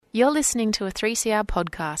You're listening to a 3CR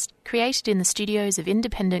podcast created in the studios of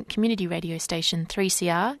independent community radio station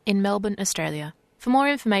 3CR in Melbourne, Australia. For more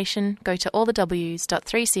information, go to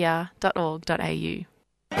allthews.3cr.org.au.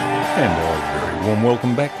 And a very warm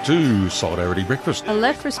welcome back to Solidarity Breakfast. A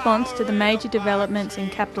left response to the major developments in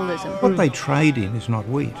capitalism. What they trade in is not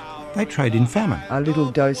wheat. They trade in famine. A little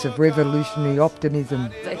dose of revolutionary optimism.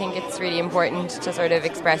 I think it's really important to sort of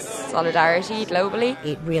express solidarity globally.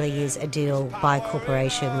 It really is a deal by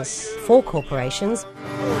corporations, for corporations.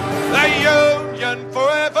 The union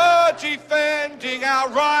forever defending our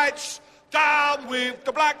rights. Down with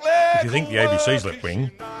the black leg. If you think the ABC's left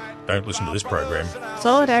wing, don't listen to this program.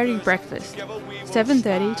 Solidarity Breakfast,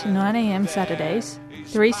 7:30 to 9am Saturdays,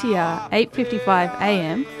 3CR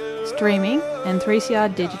 8:55am, streaming and 3CR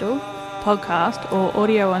digital, podcast or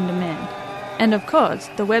audio on demand. And of course,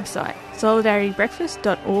 the website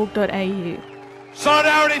solidaritybreakfast.org.au.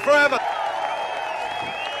 Solidarity forever.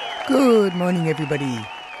 Good morning, everybody.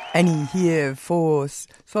 Annie here for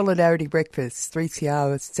Solidarity Breakfast,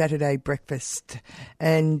 3CR Saturday Breakfast.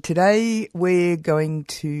 And today we're going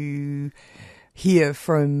to hear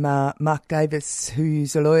from Mark Davis,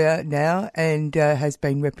 who's a lawyer now and has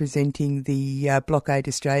been representing the Blockade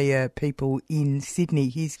Australia people in Sydney.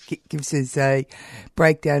 He gives us a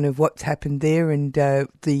breakdown of what's happened there and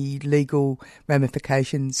the legal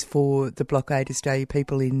ramifications for the Blockade Australia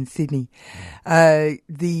people in Sydney. After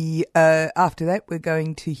that, we're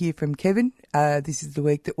going to hear from Kevin. This is the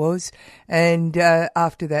week that was. And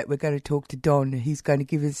after that, we're going to talk to Don. He's going to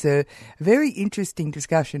give us a very interesting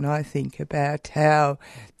discussion, I think, about how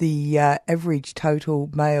the average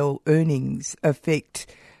total male earnings affect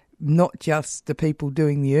not just the people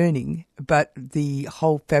doing the earning, but the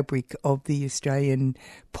whole fabric of the Australian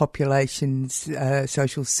population's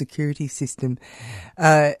social security system.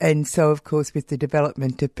 And so, of course, with the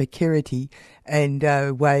development of precarity and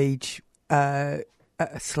wage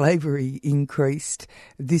slavery increased,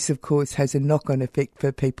 this of course has a knock-on effect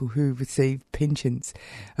for people who receive pensions.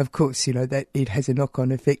 Of course, you know that it has a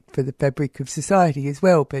knock-on effect for the fabric of society as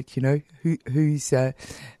well. But you know who's got,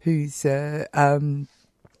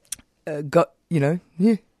 you know,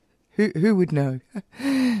 yeah. Who would know?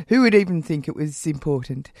 Who would even think it was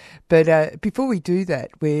important? But before we do that,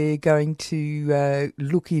 we're going to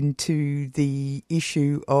look into the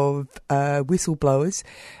issue of whistleblowers.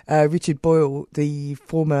 Richard Boyle, the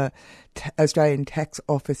former Australian Tax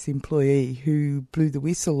Office employee who blew the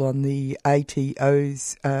whistle on the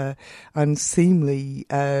ATO's unseemly,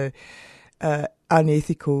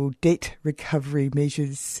 unethical debt recovery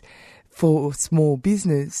measures for small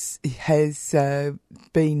business, has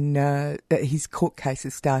been his court case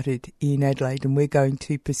has started in Adelaide, and we're going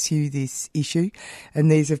to pursue this issue.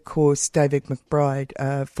 And there's, of course, David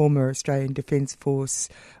McBride, former Australian Defence Force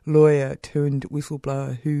lawyer turned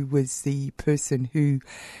whistleblower, who was the person who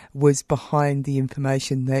was behind the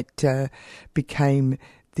information that became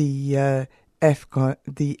the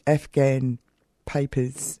Afghan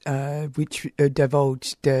papers, which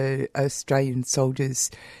divulged Australian soldiers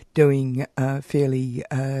doing fairly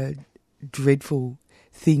dreadful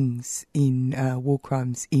things in war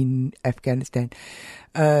crimes in Afghanistan.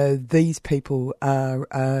 These people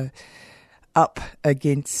are up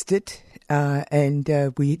against it, and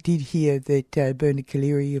we did hear that Bernard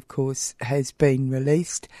Collaery, of course, has been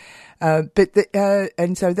released. And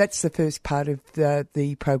so that's the first part of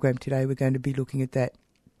the program today. We're going to be looking at that.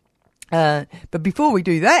 But before we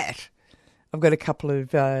do that, I've got a couple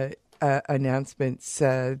of announcements.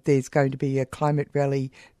 There's going to be a climate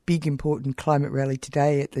rally, big important climate rally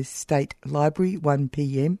today at the State Library, 1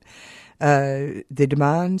 p.m. The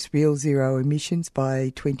demands: real zero emissions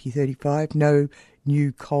by 2035, no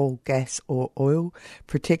new coal, gas or oil,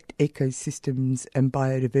 protect ecosystems and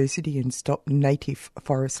biodiversity and stop native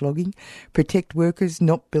forest logging, protect workers,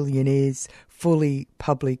 not billionaires, fully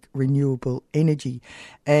public renewable energy.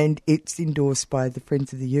 And it's endorsed by the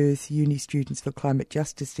Friends of the Earth, Uni Students for Climate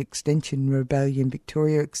Justice, Extinction Rebellion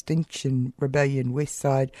Victoria, Extinction Rebellion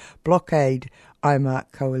Westside, Blockade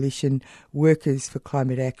IMARC Coalition, Workers for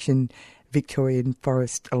Climate Action, Victorian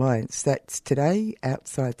Forest Alliance. That's today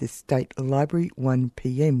outside the State Library, 1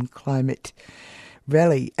 p.m, climate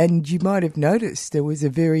rally. And you might have noticed there was a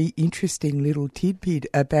very interesting little tidbit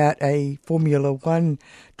about a Formula One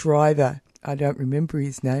driver. I don't remember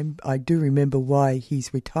his name. I do remember why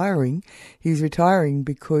he's retiring. He's retiring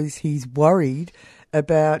because he's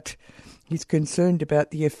concerned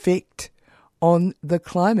about the effect on the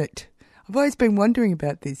climate. I've always been wondering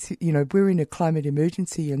about this. You know, we're in a climate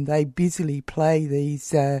emergency and they busily play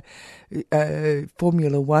these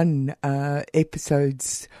Formula One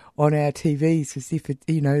episodes on our TVs as if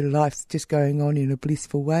life's just going on in a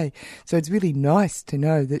blissful way. So it's really nice to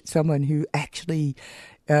know that someone who actually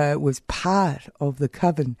was part of the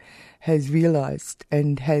coven has realised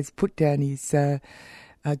and has put down his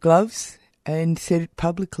gloves and said it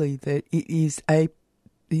publicly that it is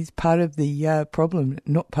part of the problem,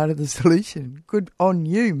 not part of the solution. Good on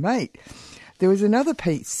you, mate. There was another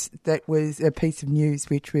piece that was a piece of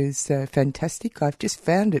news which was fantastic. I've just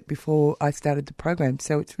found it before I started the program,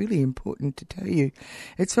 so it's really important to tell you.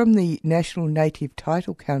 It's from the National Native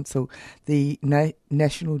Title Council, the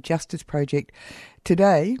National Justice Project.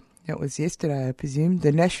 Today, that was yesterday I presume,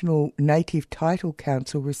 the National Native Title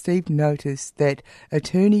Council received notice that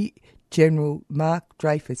Attorney General Mark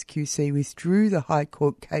Dreyfus QC withdrew the High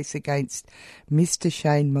Court case against Mr.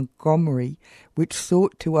 Shane Montgomery, which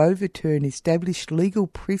sought to overturn established legal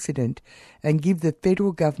precedent and give the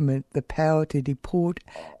federal government the power to deport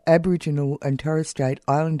Aboriginal and Torres Strait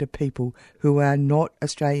Islander people who are not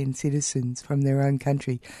Australian citizens from their own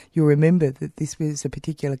country. You'll remember that this was a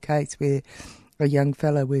particular case where a young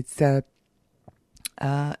fella with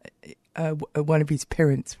one of his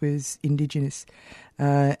parents was Indigenous,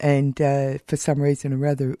 and for some reason or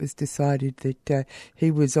other it was decided that he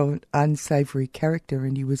was an unsavoury character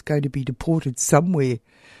and he was going to be deported somewhere,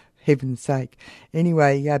 heaven's sake.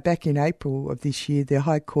 Anyway, back in April of this year, the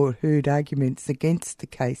High Court heard arguments against the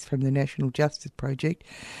case from the National Justice Project,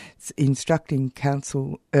 instructing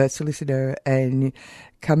solicitor and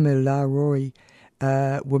Kamilaroi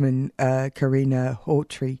woman Karina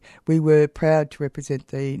Hawtrey. We were proud to represent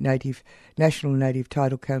the National Native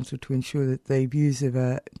Title Council to ensure that the views of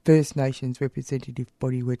a First Nations representative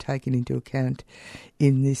body were taken into account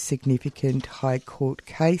in this significant High Court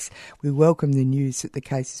case. We welcome the news that the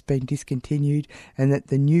case has been discontinued and that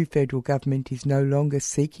the new federal government is no longer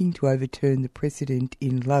seeking to overturn the precedent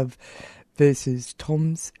in Love versus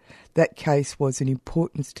Toms. That case was an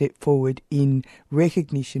important step forward in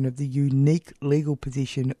recognition of the unique legal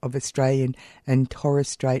position of Australian and Torres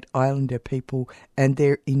Strait Islander people and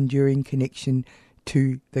their enduring connection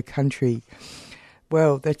to the country.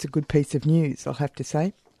 Well, that's a good piece of news, I'll have to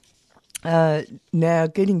say. Now,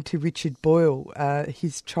 getting to Richard Boyle,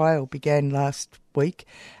 his trial began last week.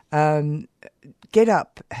 Get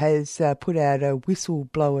Up has put out a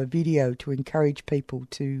whistleblower video to encourage people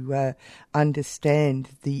to understand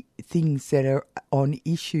the things that are on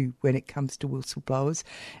issue when it comes to whistleblowers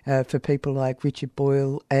for people like Richard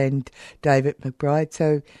Boyle and David McBride.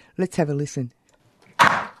 So let's have a listen.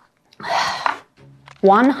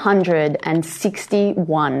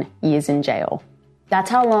 161 years in jail. That's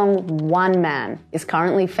how long one man is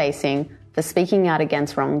currently facing for speaking out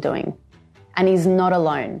against wrongdoing. And he's not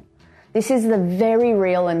alone. This is the very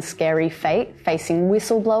real and scary fate facing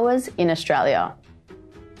whistleblowers in Australia.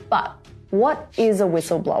 But what is a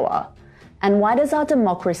whistleblower? And why does our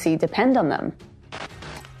democracy depend on them? You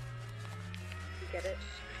get it?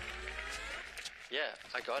 Yeah,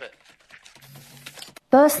 I got it.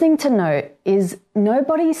 First thing to note is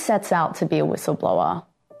nobody sets out to be a whistleblower.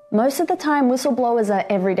 Most of the time, whistleblowers are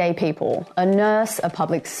everyday people, a nurse, a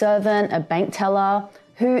public servant, a bank teller,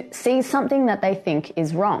 who sees something that they think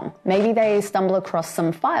is wrong. Maybe they stumble across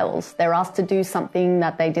some files, they're asked to do something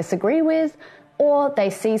that they disagree with, or they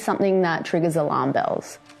see something that triggers alarm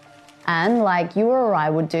bells. And like you or I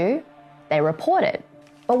would do, they report it.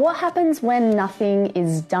 But what happens when nothing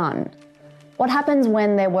is done? What happens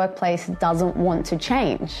when their workplace doesn't want to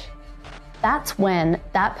change? That's when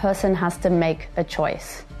that person has to make a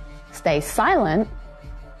choice. Stay silent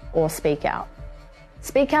or speak out.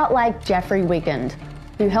 Speak out like Jeffrey Wigand,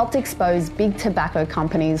 who helped expose big tobacco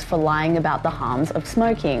companies for lying about the harms of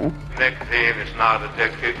smoking. Nicotine is not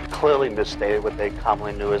addictive. Clearly misstated what they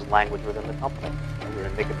commonly knew as language within the company. We're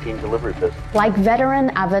a nicotine delivery business. Like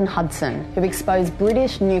veteran Avon Hudson, who exposed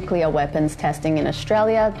British nuclear weapons testing in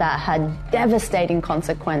Australia that had devastating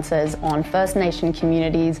consequences on First Nation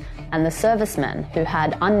communities and the servicemen who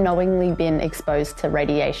had unknowingly been exposed to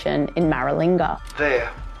radiation in Maralinga.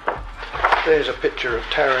 There's a picture of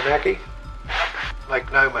Taranaki. Make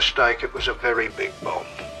no mistake, it was a very big bomb.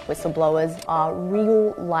 Whistleblowers are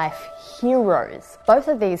real-life heroes. Both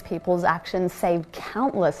of these people's actions saved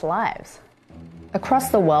countless lives.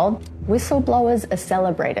 Across the world, whistleblowers are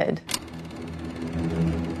celebrated.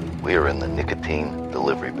 We are in the nicotine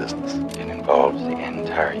delivery business. It involves the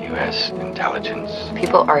entire U.S. intelligence.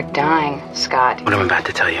 People are dying, Scott. What I'm about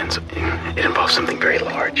to tell you, it involves something very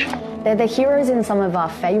large. They're the heroes in some of our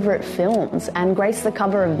favourite films and grace the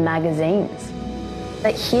cover of magazines.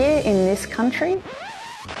 But here in this country,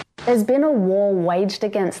 there's been a war waged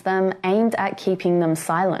against them aimed at keeping them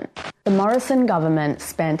silent. The The Morrison government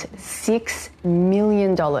spent $6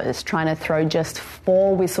 million trying to throw just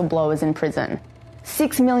 4 whistleblowers in prison.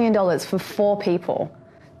 $6 million for 4 people.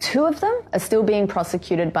 2 of them are still being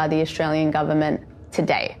prosecuted by the Australian government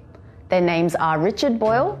today. Their names are Richard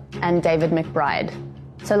Boyle and David McBride.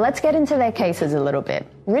 So let's get into their cases a little bit.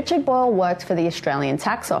 Richard Boyle worked for the Australian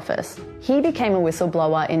Tax Office. He became a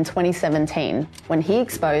whistleblower in 2017 when he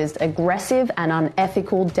exposed aggressive and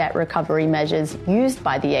unethical debt recovery measures used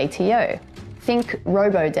by the ATO. Think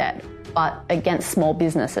robo-debt, but against small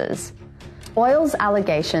businesses. Boyle's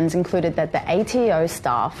allegations included that the ATO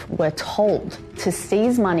staff were told to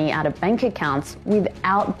seize money out of bank accounts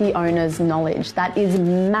without the owner's knowledge. That is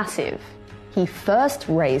massive. He first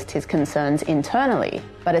raised his concerns internally,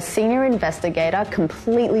 but a senior investigator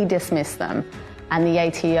completely dismissed them, and the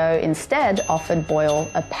ATO instead offered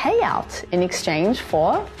Boyle a payout in exchange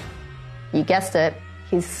for, you guessed it,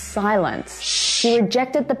 his silence. He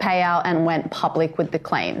rejected the payout and went public with the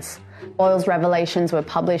claims. Boyle's revelations were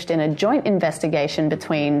published in a joint investigation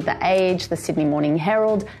between The Age, the Sydney Morning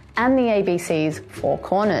Herald, and the ABC's Four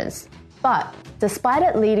Corners. But despite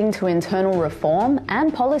it leading to internal reform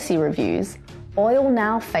and policy reviews, Boyle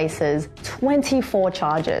now faces 24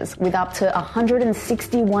 charges with up to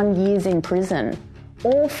 161 years in prison,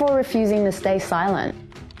 all for refusing to stay silent.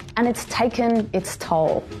 And it's taken its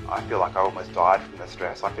toll. I feel like I almost died from the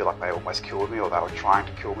stress. I feel like they almost killed me, or they were trying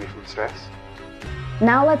to kill me from stress.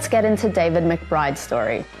 Now let's get into David McBride's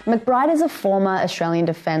story. McBride is a former Australian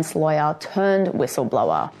defence lawyer turned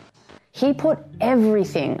whistleblower. He put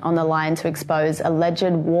everything on the line to expose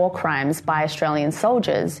alleged war crimes by Australian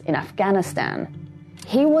soldiers in Afghanistan.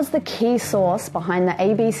 He was the key source behind the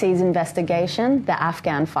ABC's investigation, the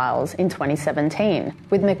Afghan Files, in 2017,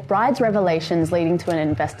 with McBride's revelations leading to an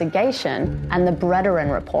investigation and the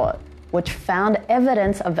Brederen Report, which found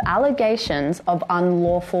evidence of allegations of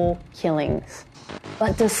unlawful killings.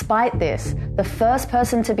 But despite this, the first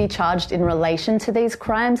person to be charged in relation to these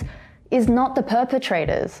crimes is not the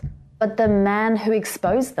perpetrators, but the man who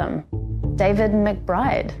exposed them, David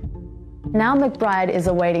McBride. Now McBride is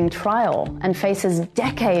awaiting trial and faces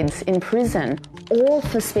decades in prison, all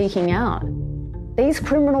for speaking out. These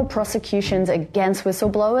criminal prosecutions against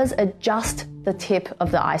whistleblowers are just the tip of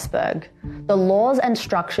the iceberg. The laws and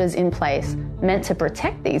structures in place meant to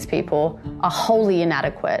protect these people are wholly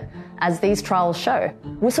inadequate, as these trials show.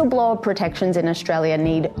 Whistleblower protections in Australia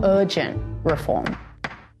need urgent reform.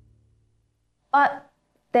 But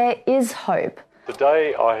there is hope.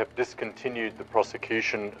 Today I have discontinued the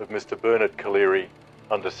prosecution of Mr Bernard Collaery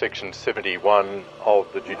under Section 71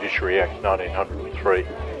 of the Judiciary Act 1903.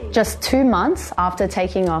 Just 2 months after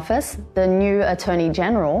taking office, the new Attorney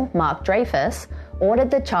General, Mark Dreyfus, ordered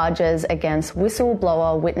the charges against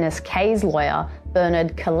whistleblower witness K's lawyer,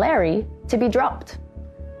 Bernard Collaery, to be dropped.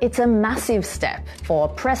 It's a massive step for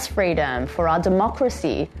press freedom, for our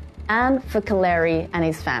democracy, and for Collaery and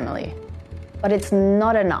his family. But it's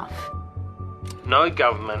not enough. No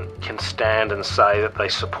government can stand and say that they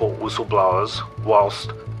support whistleblowers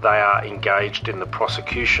whilst they are engaged in the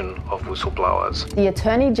prosecution of whistleblowers. The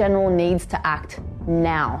Attorney General needs to act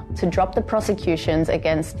now to drop the prosecutions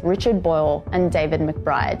against Richard Boyle and David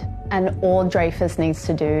McBride. And all Dreyfus needs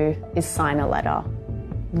to do is sign a letter.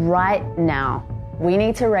 Right now. We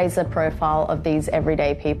need to raise the profile of these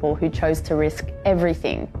everyday people who chose to risk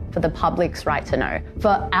everything for the public's right to know,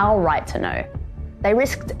 for our right to know. They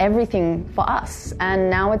risked everything for us, and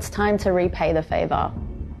now it's time to repay the favour.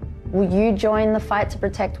 Will you join the fight to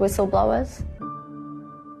protect whistleblowers?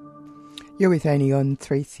 You're with Annie on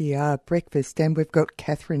 3CR Breakfast, and we've got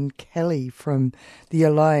Catherine Kelly from the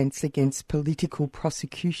Alliance Against Political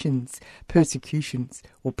Persecutions.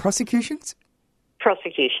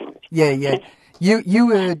 Yeah.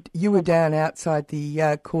 You were down outside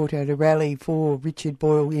the court at a rally for Richard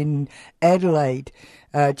Boyle in Adelaide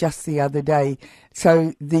just the other day.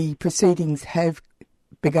 So the proceedings have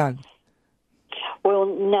begun. Well,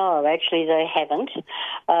 no, actually they haven't.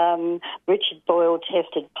 Richard Boyle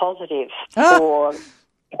tested positive for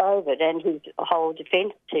COVID, and his whole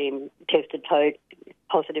defence team tested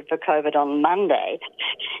positive for COVID on Monday.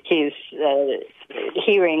 His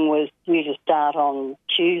hearing was due to start on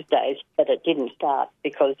Tuesday, but it didn't start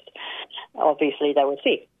because obviously they were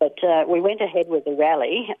sick. But we went ahead with the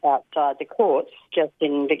rally outside the courts, just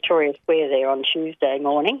in Victoria Square there on Tuesday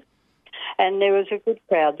morning. And there was a good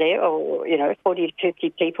crowd there, 40 to 50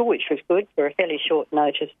 people, which was good for a fairly short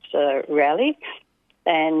notice rally.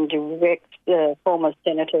 And former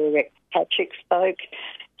Senator Rex Patrick spoke.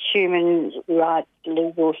 Human Rights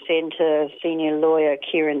Legal Centre senior lawyer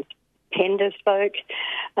Kieran Pender spoke.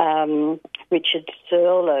 Richard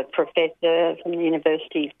Searle, a professor from the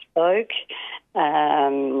university, spoke.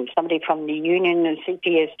 Somebody from the union of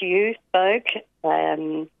CPSU spoke,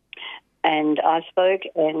 and I spoke,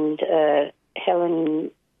 and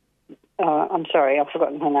Helen... I'm sorry, I've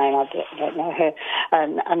forgotten her name. I don't know her.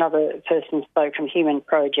 Another person spoke from Human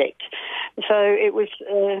Project. So it was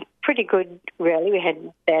a pretty good rally. We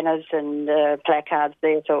had banners and placards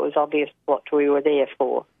there, so it was obvious what we were there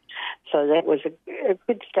for. So that was a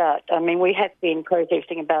good start. I mean, we have been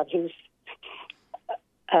protesting about his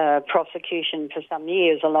prosecution for some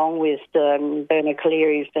years, along with Bernard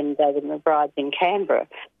Collaery's and David McBride's in Canberra.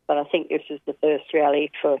 But I think this is the first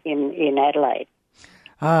rally for him in Adelaide.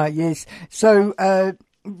 Ah, yes. So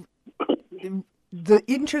the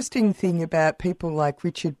interesting thing about people like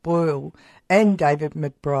Richard Boyle and David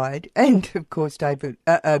McBride and, of course, Bernard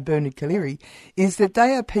Collaery is that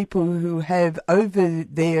they are people who have, over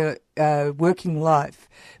their working life,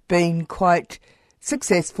 been quite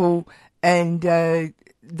successful, and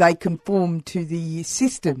they conform to the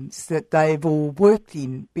systems that they've all worked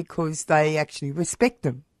in because they actually respect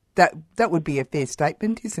them. That would be a fair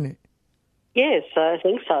statement, isn't it? Yes, I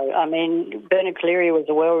think so. I mean, Bernard Collaery was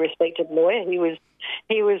a well-respected lawyer.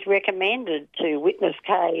 He was recommended to witness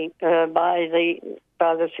K by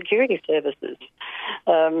the security services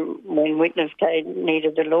when witness K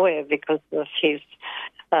needed a lawyer because of his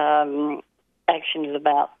actions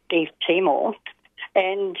about East Timor,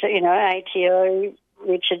 and ATO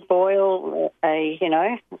Richard Boyle,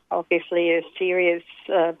 obviously a serious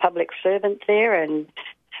public servant there, and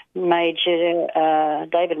Major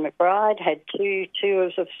David McBride had 2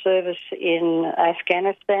 tours of service in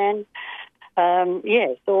Afghanistan.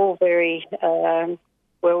 Yes, all very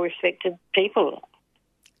well-respected people.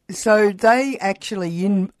 So they actually,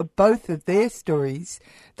 in both of their stories,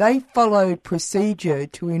 they followed procedure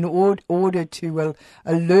in order to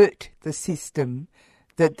alert the system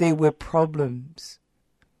that there were problems.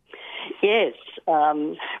 Yes.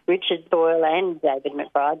 Richard Boyle and David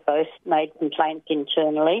McBride both made complaints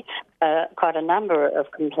internally, quite a number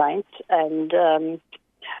of complaints, and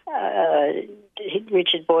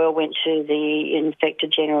Richard Boyle went to the Inspector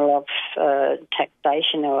General of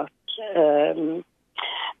Taxation,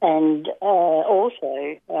 and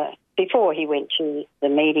also before he went to the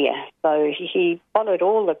media. So he followed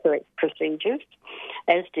all the correct procedures,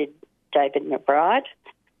 as did David McBride.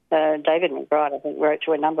 David McBride, I think, wrote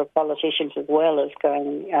to a number of politicians as well as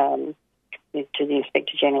going to the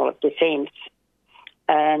Inspector General of Defence,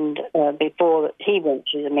 and before he went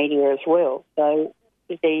to the media as well. So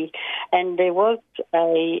there was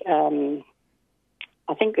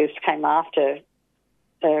I think this came after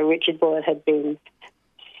Richard Boyle had been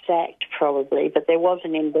sacked probably, but there was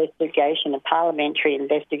an investigation, a parliamentary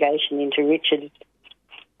investigation into Richard's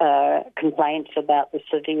complaints about the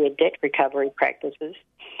severe debt recovery practices.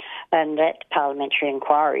 And that parliamentary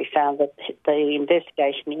inquiry found that the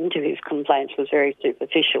investigation into his complaints was very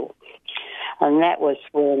superficial. And that was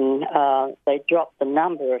when they dropped the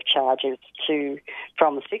number of charges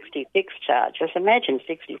from 66 charges. Imagine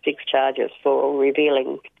 66 charges for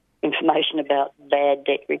revealing information about bad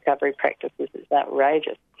debt recovery practices. It's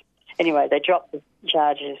outrageous. Anyway, they dropped the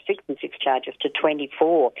 66 charges to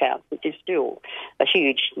 24 counts, which is still a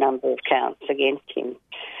huge number of counts against him.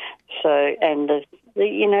 So, and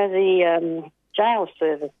the jail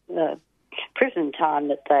service, prison time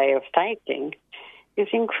that they are facing is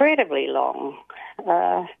incredibly long.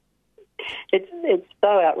 It's so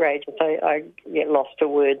outrageous. I get lost for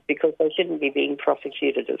words because they shouldn't be being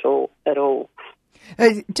prosecuted at all.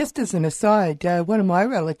 Just as an aside, one of my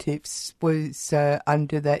relatives was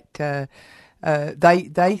under that.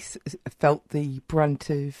 They felt the brunt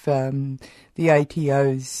of the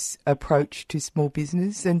ATO's approach to small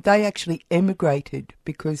business, and they actually emigrated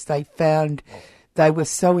because they found they were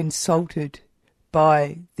so insulted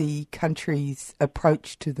by the country's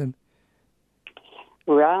approach to them.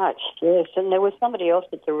 Right, yes, and there was somebody else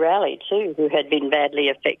at the rally too who had been badly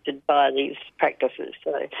affected by these practices.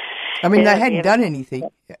 So, I mean, they hadn't done anything,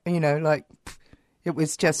 like it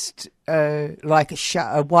was just like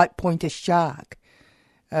a white pointer shark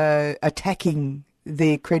attacking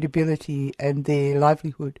their credibility and their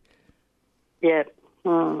livelihood. Yeah,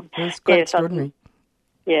 it's quite extraordinary.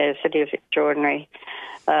 Yes, it is extraordinary.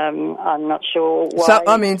 I'm not sure why. So,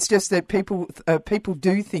 I mean, it's just that people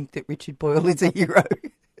do think that Richard Boyle is a hero.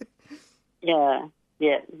 Yeah,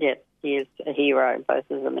 he is a hero. Both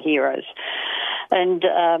of them are heroes. And,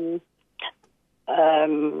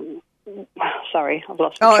 sorry, I've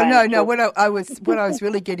lost my train of thought. What I was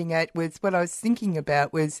really getting at was what I was thinking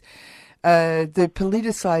about was the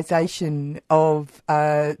politicisation of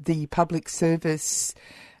the public service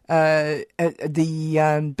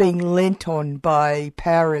being lent on by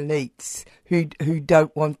power elites who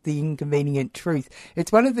don't want the inconvenient truth.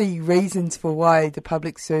 It's one of the reasons for why the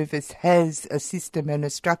public service has a system and a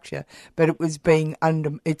structure, but it's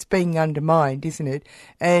being undermined, isn't it?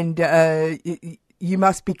 And you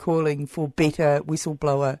must be calling for better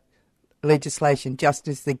whistleblower legislation, just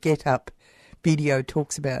as the Get Up video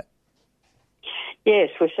talks about. Yes,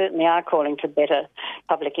 we certainly are calling for better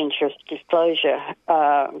public interest disclosure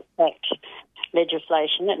act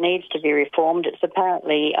legislation. It needs to be reformed. It's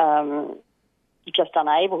apparently just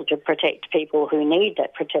unable to protect people who need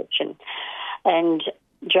that protection. And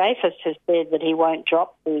Dreyfus has said that he won't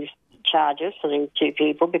drop these charges for these two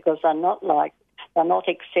people because they're not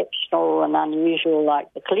exceptional and unusual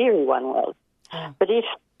like the Cleary one was. Yeah. But if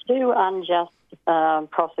two unjust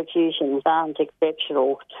prosecutions aren't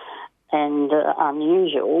exceptional and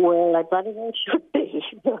unusual, well, they bloody well should be.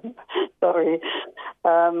 Sorry.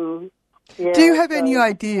 Yeah, do you have any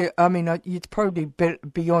idea, I mean, it's probably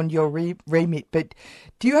beyond your remit, but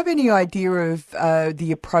do you have any idea of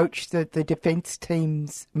the approach that the defence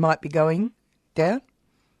teams might be going down?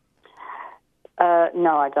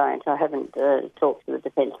 No, I don't. I haven't talked to the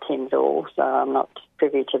defence teams at all, so I'm not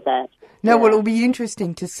privy to that. No, well, it'll be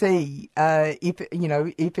interesting to see if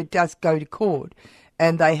it does go to court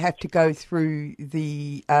and they have to go through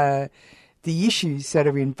the issues that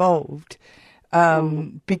are involved.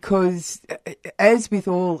 Because as with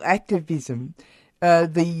all activism,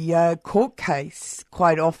 the court case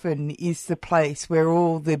quite often is the place where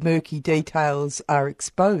all the murky details are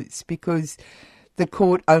exposed because the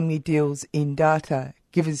court only deals in data,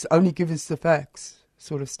 only give us the facts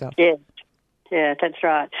sort of stuff. Yeah, that's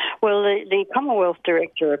right. Well, the Commonwealth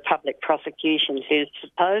Director of Public Prosecutions is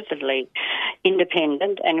supposedly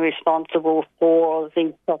independent and responsible for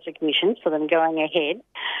these prosecutions, for them going ahead.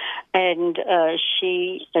 And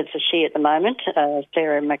it's a she at the moment,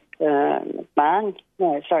 Sarah McMahon.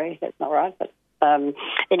 No, sorry, that's not right. But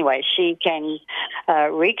anyway, she can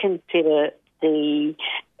reconsider the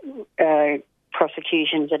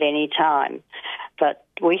prosecutions at any time. But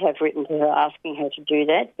we have written to her asking her to do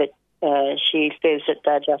that, but she says that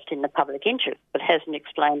they're just in the public interest, but hasn't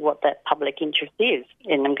explained what that public interest is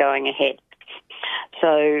in them going ahead.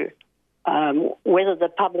 So whether the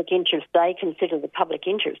public interest, they consider the public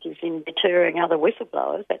interest is in deterring other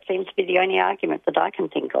whistleblowers, that seems to be the only argument that I can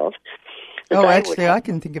think of. Oh, actually, I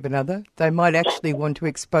can think of another. They might actually want to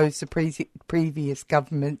expose the previous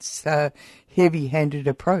government's heavy-handed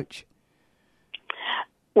approach.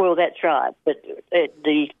 Well, that's right, but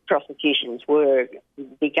the prosecutions were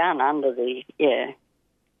begun under the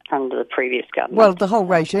previous government. Well, the whole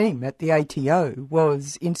regime at the ATO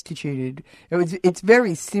was instituted. It's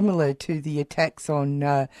very similar to the attacks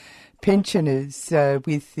on pensioners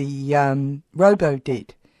with the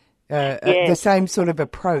robo-debt. The same sort of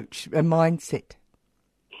approach, a mindset.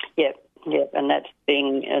 Yep, and that's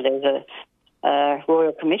being there's a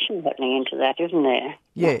royal commission happening into that, isn't there?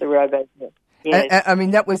 Yeah, the robo-debt. Yes. I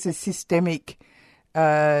mean, that was a systemic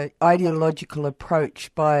ideological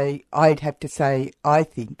approach by, I'd have to say, I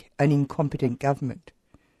think, an incompetent government.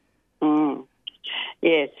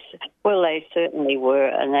 Yes. Well, they certainly were,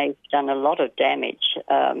 and they've done a lot of damage.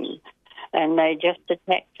 And they just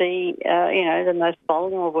attack the most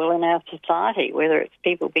vulnerable in our society, whether it's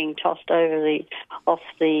people being tossed off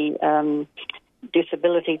the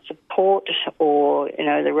disability support or,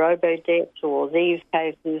 the robo-debts or these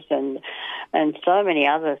cases and so many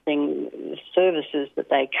other things, services that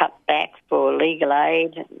they cut back for legal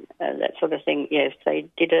aid, that sort of thing. Yes, they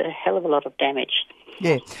did a hell of a lot of damage.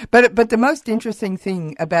 Yeah, but the most interesting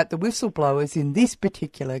thing about the whistleblowers in this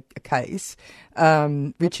particular case,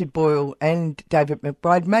 Richard Boyle and David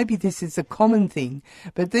McBride, maybe this is a common thing,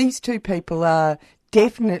 but these two people are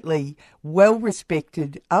definitely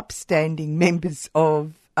well-respected, upstanding members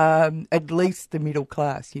of at least the middle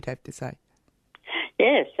class, you'd have to say.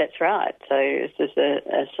 Yes, that's right. So this is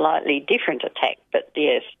a slightly different attack, but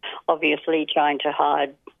yes, obviously trying to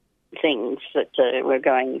hide things that were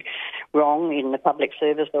going wrong in the public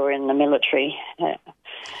service or in the military.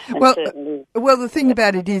 Well, the thing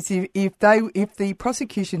about it is, if the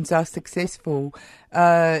prosecutions are successful,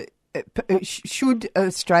 should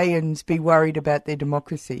Australians be worried about their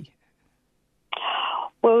democracy?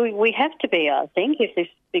 Well, we have to be, I think, if this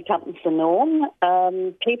becomes the norm.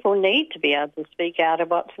 People need to be able to speak out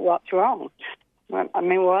about what's wrong. I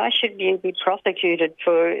mean, why should you be prosecuted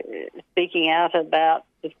for speaking out about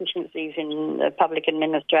deficiencies in the public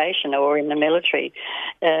administration or in the military?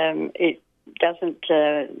 It doesn't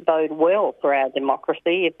bode well for our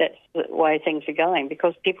democracy if that's the way things are going,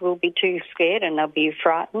 because people will be too scared and they'll be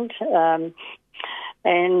frightened.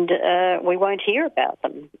 and we won't hear about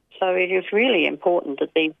them. So it is really important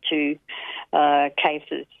that these two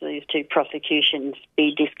cases, these two prosecutions,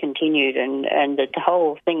 be discontinued and that the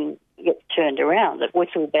whole thing gets turned around, that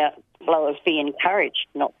whistleblowers be encouraged,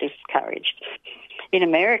 not discouraged. In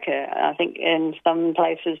America, I think in some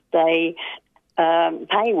places they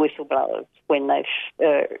pay whistleblowers when they've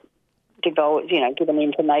given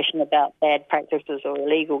information about bad practices or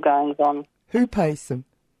illegal goings-on. Who pays them?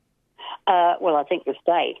 Well, I think the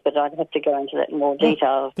state, but I'd have to go into that in more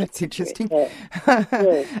detail. That's interesting.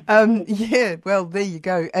 Yeah. Well, there you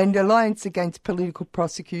go. And Alliance Against Political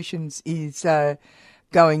Prosecutions is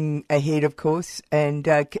going ahead, of course, and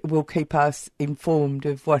will keep us informed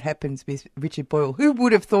of what happens with Richard Boyle. Who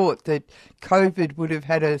would have thought that COVID would have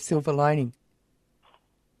had a silver lining?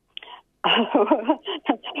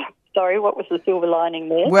 Sorry, what was the silver lining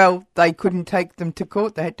there? Well, they couldn't take them to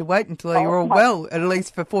court. They had to wait until they were all well, at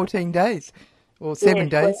least for 14 days or 7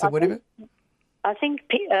 days or whatever. I think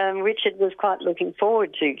Richard was quite looking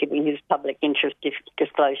forward to giving his public interest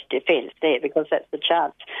disclosure defence there, because that's the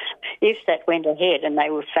chance. If that went ahead and they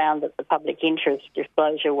were found that the public interest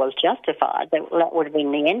disclosure was justified, that would have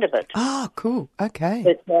been the end of it. Oh, cool. Okay.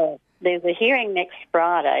 But there's a hearing next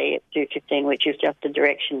Friday at 2:15, which is just a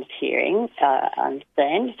directions hearing, I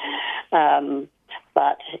understand.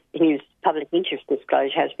 But his public interest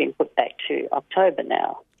disclosure has been put back to October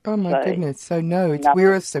now. Oh, my goodness. So, no, it's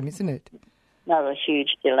wearisome, isn't it? Another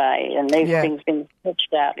huge delay. And these things been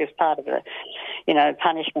stretched out as part of a,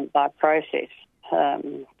 punishment by process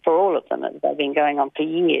for all of them. They've been going on for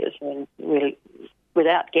years and really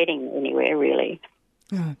without getting anywhere, really.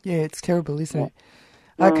 Oh, yeah, it's terrible, isn't it?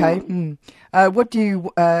 Okay.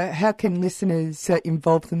 How can listeners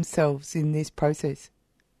involve themselves in this process?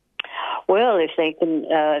 Well, if they can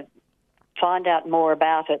find out more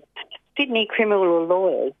about it, Sydney criminal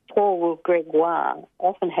lawyer Paul Gregoire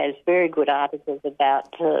often has very good articles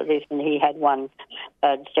about this, and he had one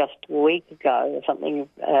just a week ago or something,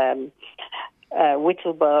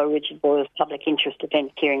 whistleblower Richard Boyle's public interest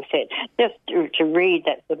defence hearing set. Just to read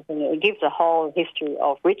that sort of thing, it gives a whole history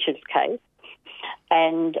of Richard's case.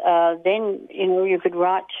 And then, you could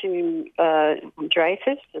write to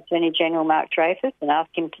Dreyfus, Attorney General Mark Dreyfus, and ask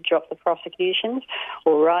him to drop the prosecutions,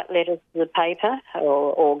 or write letters to the paper,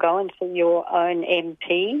 or go and see your own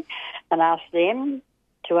MP and ask them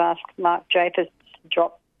to ask Mark Dreyfus to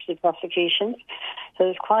drop the prosecutions. So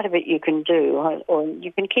there's quite a bit you can do, or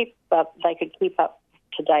you can they could keep up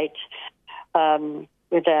to date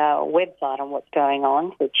with our website on what's going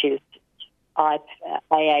on, which is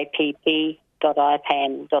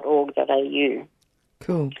AAPP.ipan.org.au.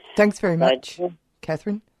 Cool. Thanks very much,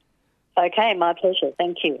 Catherine. Okay, my pleasure.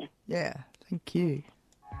 Thank you. Yeah, thank you.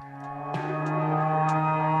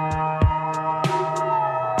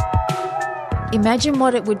 Imagine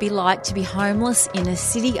what it would be like to be homeless in a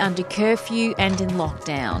city under curfew and in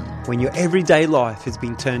lockdown. When your everyday life has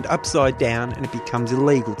been turned upside down and it becomes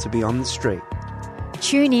illegal to be on the street.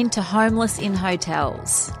 Tune in to Homeless in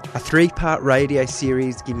Hotels, a 3-part radio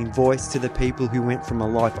series giving voice to the people who went from a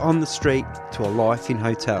life on the street to a life in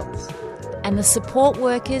hotels. And the support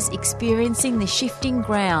workers experiencing the shifting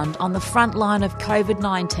ground on the front line of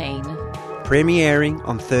COVID-19. Premiering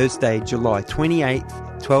on Thursday, July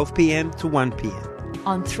 28th, 12 p.m. to 1 p.m.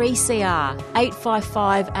 on 3CR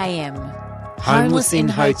 855 AM. Homeless in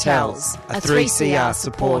Hotels, a 3CR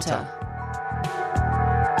supporter.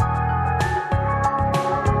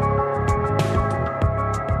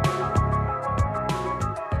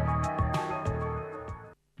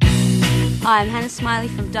 Hi, I'm Hannah Smiley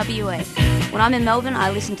from WA. When I'm in Melbourne, I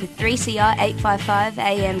listen to 3CR 855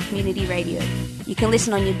 AM Community Radio. You can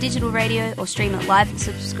listen on your digital radio or stream it live and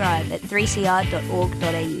subscribe at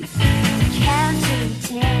 3cr.org.au. Count to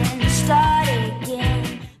 10, start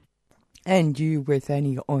again. And you with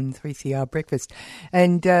Annie on 3CR Breakfast.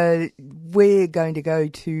 And we're going to go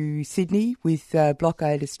to Sydney with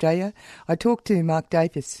Blockade Australia. I talked to Mark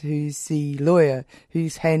Davis, who's the lawyer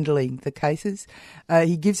who's handling the cases.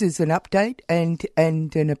 He gives us an update and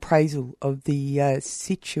an appraisal of the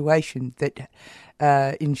situation that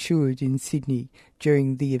ensued in Sydney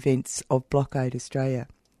during the events of Blockade Australia.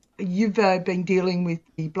 You've been dealing with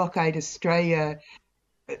the Blockade Australia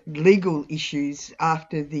legal issues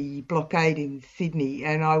after the blockade in Sydney,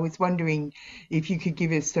 and I was wondering if you could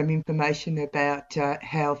give us some information about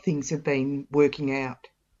how things have been working out.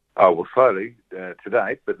 Oh, well, slowly to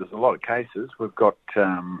date, but there's a lot of cases. We've got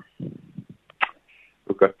 10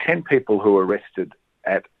 people who were arrested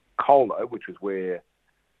at Colo, which was where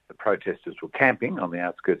the protesters were camping on the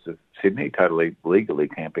outskirts of Sydney, totally legally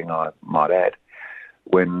camping, I might add,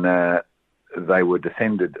 when they were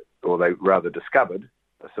defended or they rather discovered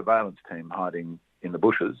a surveillance team hiding in the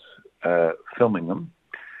bushes, filming them.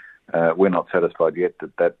 We're not satisfied yet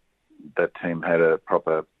that team had a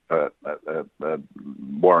proper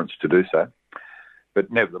warrants to do so.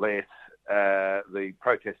 But nevertheless, the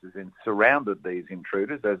protesters then surrounded these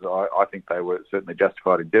intruders, as I think they were certainly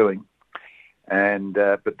justified in doing.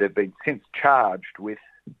 But they've been since charged with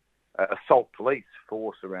assault police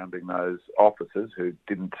for surrounding those officers who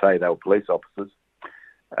didn't say they were police officers,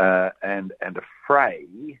 and a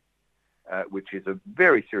fray, which is a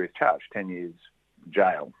very serious charge, 10 years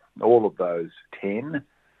jail. All of those 10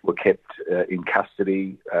 were kept in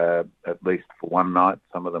custody at least for one night.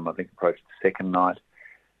 Some of them, I think, approached the second night.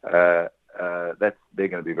 They're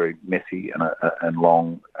going to be very messy and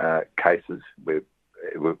long cases. We've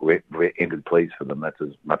entered pleas for them. That's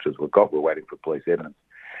as much as we've got. We're waiting for police evidence.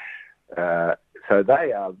 So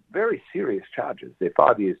they are very serious charges. They're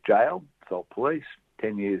 5 years jail, assault police,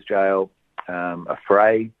 10 years jail, a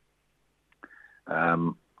fray.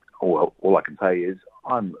 All I can say is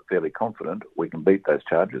I'm fairly confident we can beat those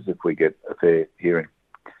charges if we get a fair hearing.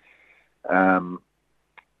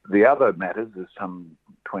 The other matters, there's some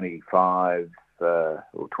 25 or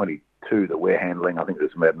 22 that we're handling. I think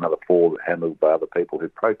there's about another 4 that are handled by other people who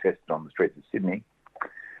protested on the streets of Sydney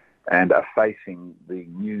and are facing the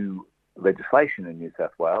new legislation in New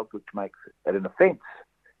South Wales, which makes it an offence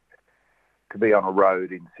to be on a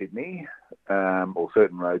road in Sydney, or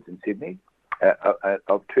certain roads in Sydney,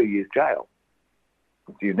 of 2 years jail.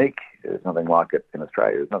 It's unique. There's nothing like it in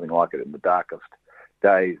Australia. There's nothing like it in the darkest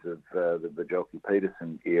days of the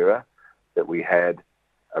Bjelke-Petersen era, that we had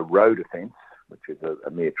a road offence, which is a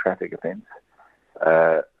mere traffic offence,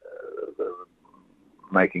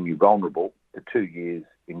 making you vulnerable to 2 years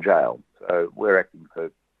in jail. So we're acting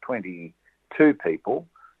for 22 people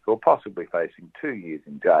who are possibly facing 2 years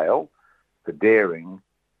in jail for daring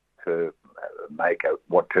to make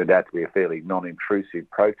what turned out to be a fairly non-intrusive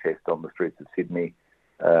protest on the streets of Sydney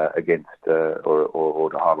against or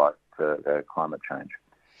to highlight climate change.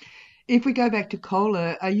 If we go back to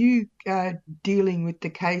Kohler, are you dealing with the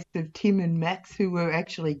case of Tim and Max, who were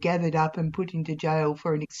actually gathered up and put into jail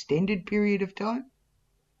for an extended period of time?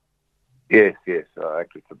 Yes,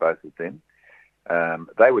 actually for both of them.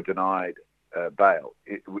 They were denied bail,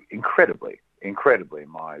 incredibly, in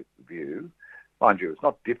my view. Mind you, it's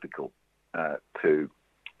not difficult to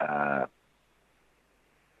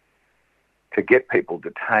get people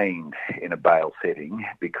detained in a bail setting,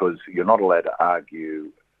 because you're not allowed to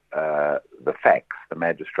argue the facts. The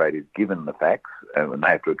magistrate is given the facts, and they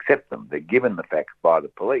have to accept them. They're given the facts by the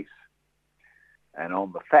police. And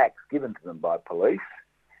on the facts given to them by police,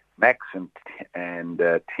 Max and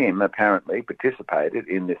Tim apparently participated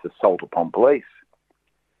in this assault upon police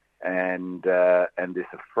and this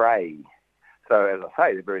affray. So, as I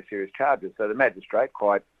say, they're very serious charges. So the magistrate,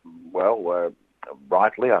 quite well,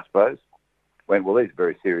 rightly, I suppose, went, well, these are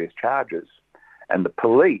very serious charges. And the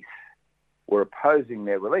police were opposing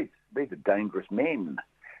their release. These are dangerous men.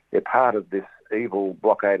 They're part of this evil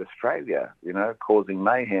Blockade Australia, causing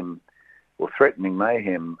mayhem or threatening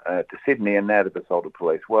mayhem to Sydney, and now they've assaulted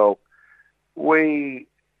police. Well, we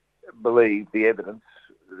believe the evidence,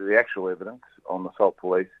 the actual evidence on assault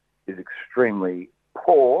police, is extremely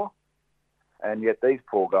poor, and yet these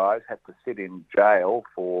poor guys have to sit in jail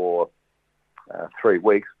for 3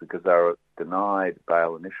 weeks because they were denied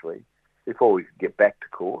bail initially before we could get back to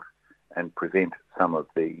court and present some of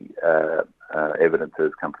the evidence that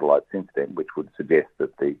has come to light since then, which would suggest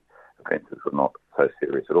that the offences were not so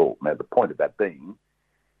serious at all. Now, the point of that being,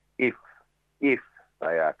 if they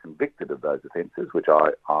are convicted of those offences, which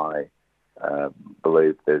I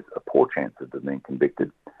believe there's a poor chance of them being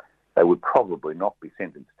convicted, they would probably not be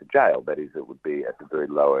sentenced to jail. That is, it would be at the very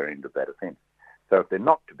lower end of that offence. So if they're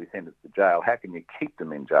not to be sentenced to jail, how can you keep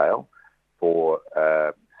them in jail for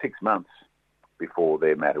 6 months before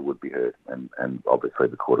their matter would be heard? And obviously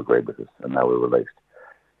the court agreed with us and they were released.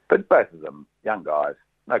 But both of them, young guys,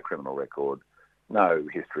 no criminal record, no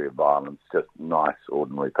history of violence, just nice,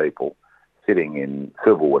 ordinary people sitting in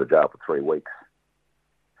Silverwater jail for 3 weeks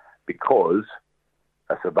because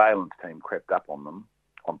a surveillance team crept up on them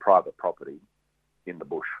on private property in the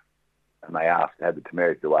bush. And they had the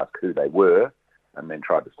temerity to ask who they were and then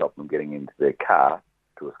tried to stop them getting into their car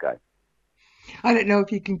to escape. I don't know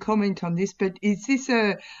if you can comment on this, but is this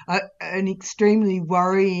an extremely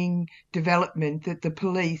worrying development that the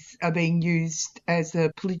police are being used as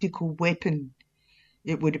a political weapon,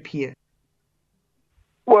 it would appear?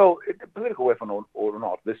 Well, a political weapon or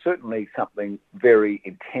not, there's certainly something very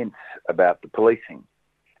intense about the policing.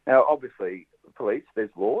 Now, obviously, police, there's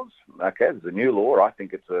laws. Okay, there's a new law. I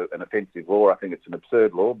think it's an offensive law. I think it's an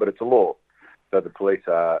absurd law, but it's a law. So the police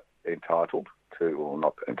are entitled to, or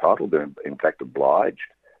not entitled, they're in fact obliged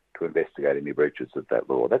to investigate any breaches of that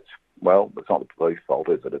law. It's not the police fault,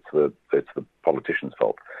 is it? It's the politicians'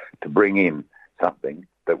 fault to bring in something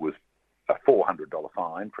that was a $400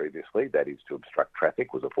 fine previously, that is to obstruct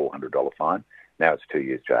traffic was a $400 fine. Now it's 2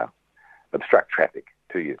 years jail. Obstruct traffic,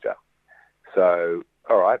 2 years jail. So,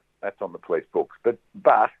 all right, that's on the police books. But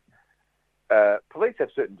police have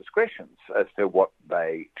certain discretions as to what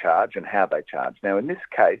they charge and how they charge. Now, in this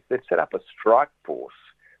case, they've set up a strike force,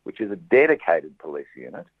 which is a dedicated police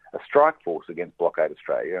unit, a strike force against Blockade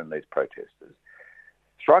Australia and these protesters.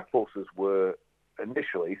 Strike forces were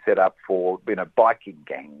initially set up for, biking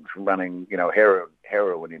gangs running,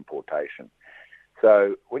 heroin importation.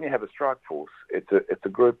 So when you have a strike force, it's a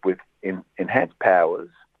group with enhanced powers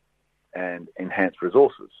and enhanced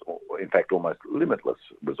resources, or in fact almost limitless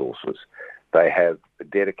resources. They have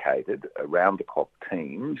dedicated around-the-clock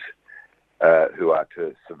teams who are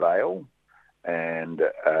to surveil and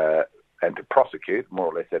to prosecute more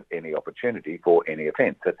or less at any opportunity for any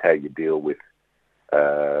offence. That's how you deal with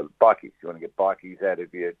bikies. You want to get bikies out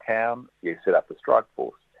of your town, you set up a strike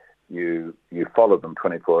force. You follow them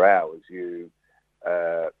 24 hours. You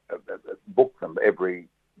book them every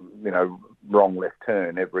wrong left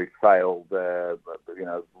turn, every failed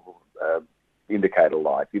indicator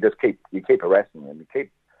light. You keep harassing them.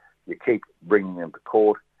 You keep bringing them to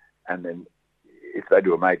court, and then if they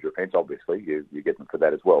do a major offence, obviously you get them for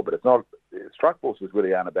that as well. But it's not. Strike forces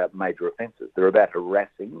really aren't about major offences. They're about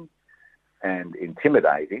harassing and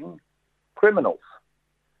intimidating criminals.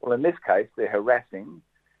 Well, in this case, they're harassing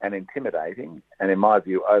and intimidating, and in my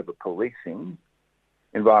view, over-policing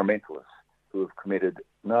environmentalists who have committed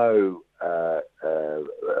no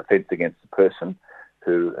offence against the person,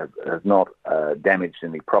 who have not damaged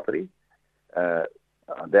any property.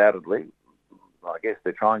 Undoubtedly, I guess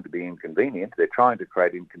they're trying to be inconvenient. They're trying to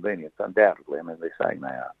create inconvenience, undoubtedly. I mean, they're saying they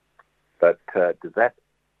are. But does that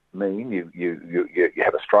mean you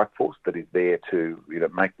have a strike force that is there to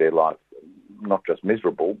make their life not just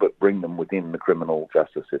miserable, but bring them within the criminal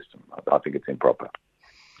justice system? I think it's improper.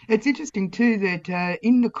 It's interesting too that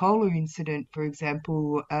in the Kohler incident, for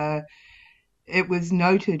example, it was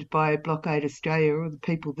noted by Blockade Australia, or the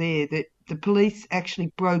people there, that the police actually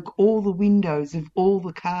broke all the windows of all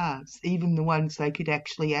the cars, even the ones they could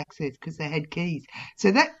actually access because they had keys.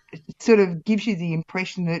 So that sort of gives you the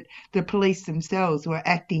impression that the police themselves were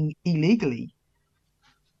acting illegally.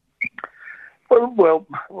 Well,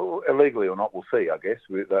 illegally or not, we'll see, I guess.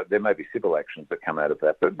 There may be civil actions that come out of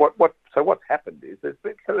that. But what's happened is,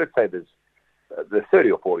 let's say there's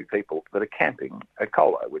 30 or 40 people that are camping at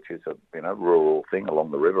Kohler, which is a rural thing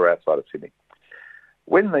along the river outside of Sydney.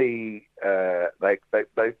 When they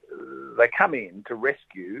come in to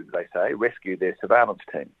rescue their surveillance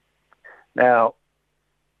team. Now,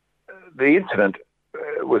 the incident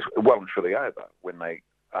was well and truly over when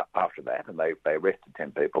after that, and they arrested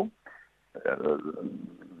 10 people.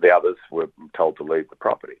 The others were told to leave the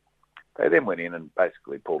property. They then went in and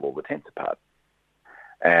basically pulled all the tents apart.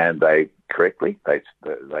 And they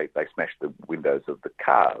smashed the windows of the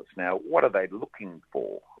cars. Now, what are they looking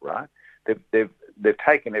for, right? They've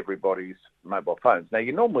taken everybody's mobile phones. Now,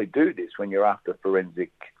 you normally do this when you're after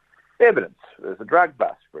forensic evidence. There's a drug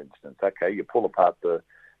bust, for instance. Okay, you pull apart the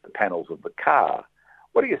panels of the car.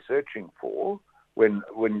 What are you searching for when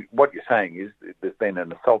what you're saying is there's been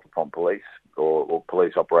an assault upon police or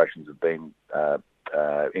police operations have been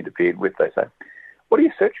interfered with, they say? What are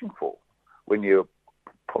you searching for when you're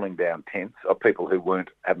pulling down tents of people who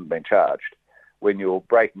haven't been charged, when you're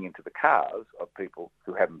breaking into the cars of people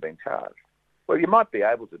who haven't been charged? Well, you might be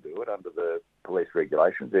able to do it under the police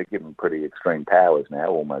regulations. They're given pretty extreme powers now,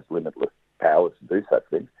 almost limitless powers to do such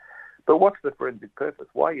things. But what's the forensic purpose?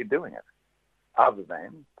 Why are you doing it? Other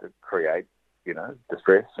than to create,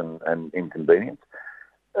 distress and inconvenience.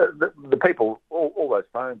 The people, all those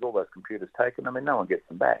phones, all those computers taken, I mean, no one gets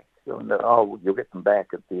them back. You'll get them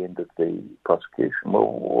back at the end of the prosecution. Well,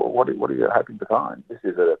 what are you hoping to find? This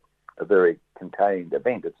is a very contained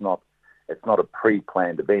event. It's not a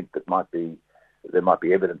pre-planned event that there might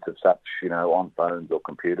be evidence of such, on phones or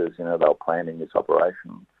computers. They were planning this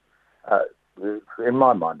operation. In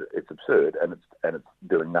my mind, it's absurd, and it's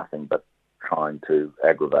doing nothing but trying to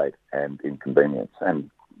aggravate and inconvenience, and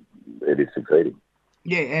it is succeeding.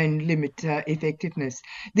 Yeah, and limit effectiveness.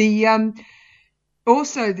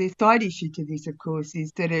 Also, the side issue to this, of course,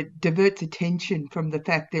 is that it diverts attention from the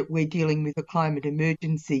fact that we're dealing with a climate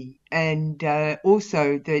emergency, and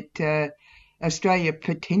also that Australia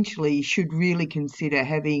potentially should really consider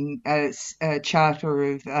having a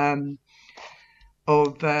charter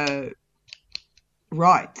of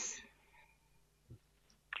rights.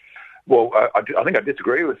 Well, I think I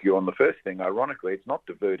disagree with you on the first thing. Ironically, it's not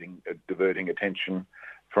diverting attention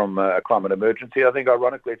from a climate emergency. I think,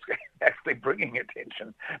 ironically, it's actually bringing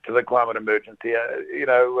attention to the climate emergency.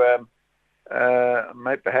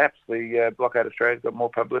 Perhaps the Blockade Australia's got more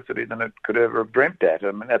publicity than it could ever have dreamt at.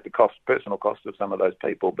 I mean, at the personal cost of some of those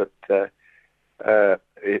people. But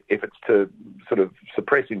if it's to sort of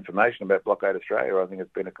suppress information about Blockade Australia, I think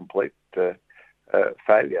it's been a complete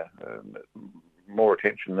failure. More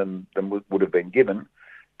attention than would have been given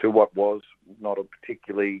to what was not a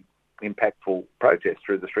particularly impactful protest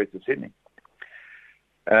through the streets of Sydney.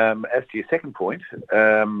 As to your second point,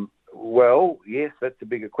 well, yes, that's a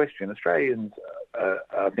bigger question. Australians,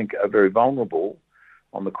 I think, are very vulnerable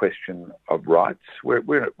on the question of rights.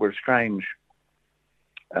 We're a strange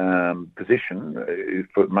position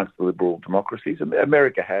amongst the liberal democracies.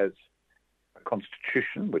 America has a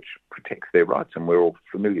constitution which protects their rights, and we're all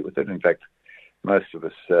familiar with it. In fact, most of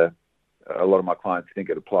us, a lot of my clients think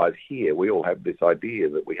it applies here. We all have this idea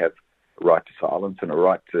that we have a right to silence and a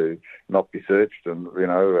right to not be searched, and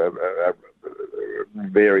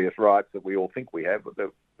various rights that we all think we have, but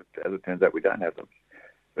as it turns out, we don't have them.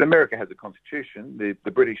 But America has a constitution. The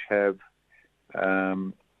British have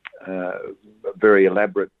very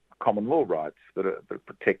elaborate common law rights that are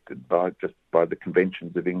protected by the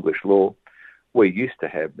conventions of English law. We used to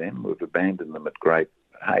have them. We've abandoned them at great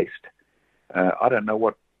haste. I don't know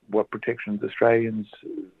what protections Australians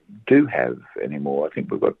do have anymore. I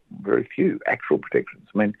think we've got very few actual protections.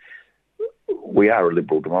 I mean, we are a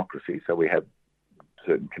liberal democracy, so we have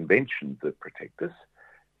certain conventions that protect us,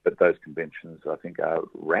 but those conventions, I think, are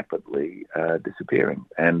rapidly disappearing,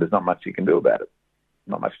 and there's not much you can do about it.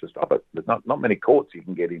 Not much to stop it. There's not many courts you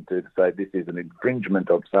can get into to say this is an infringement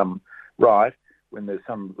of some right when there's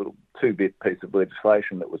some little 2-bit piece of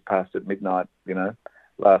legislation that was passed at midnight,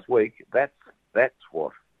 last week. That's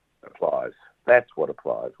what applies. That's what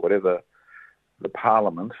applies. Whatever the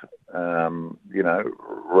Parliament,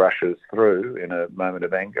 rushes through in a moment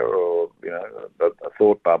of anger or, a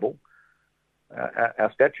thought bubble.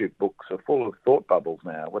 Our statute books are full of thought bubbles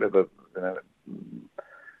now. Whatever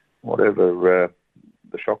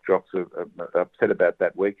the shock jocks are upset about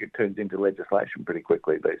that week, it turns into legislation pretty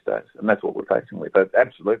quickly these days. And that's what we're facing with. That's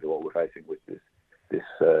absolutely what we're facing with this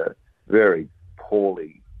very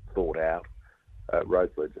poorly thought out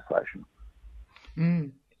roads legislation.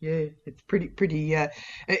 Yeah, it's pretty.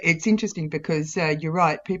 It's interesting because you're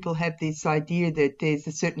right. People have this idea that there's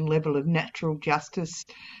a certain level of natural justice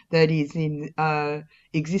that is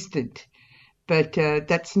existent, but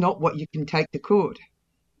that's not what you can take to court.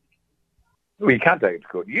 Well, you can't take it to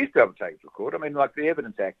court. You used to be able to take it to court. I mean, like the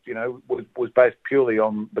Evidence Act, was based purely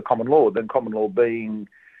on the common law. Then common law being,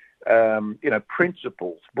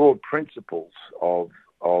 principles, broad principles of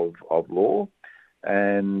law,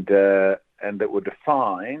 and that were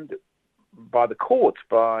defined by the courts,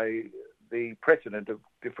 by the precedent of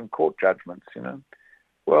different court judgments,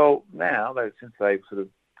 Well, now, since they've sort of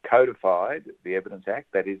codified the Evidence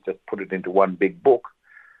Act, that is, just put it into one big book,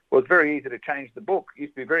 well, it's very easy to change the book. It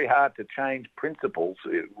used to be very hard to change principles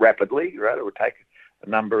rapidly, right? It would take a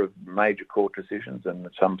number of major court decisions and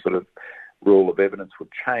some sort of rule of evidence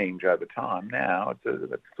would change over time. Now, it's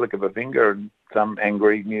a flick of a finger and some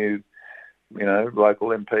angry new local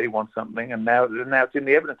MP wants something, and now it's in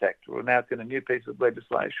the Evidence Act, or now it's in a new piece of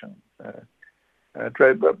legislation.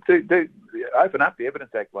 Open up the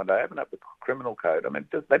Evidence Act one day, open up the Criminal Code. I mean,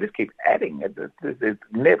 they just keep adding. It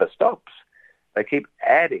never stops. They keep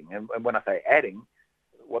adding, and when I say adding,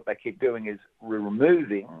 what they keep doing is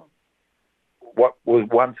removing what was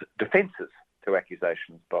once defences to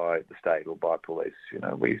accusations by the state or by police.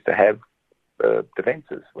 We used to have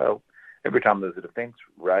defences. Well, every time there's a defence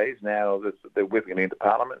raised, now they're whipping it into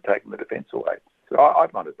Parliament and taking the defence away. So I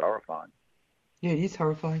find it horrifying. Yeah, it is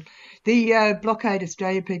horrifying. The Blockade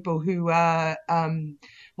Australia people who are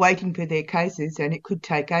waiting for their cases, and it could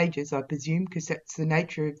take ages, I presume, because that's the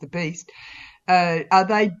nature of the beast, are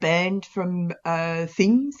they banned from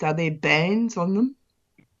things? Are there bans on them?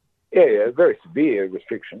 Yeah, very severe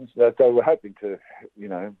restrictions. So we're hoping to,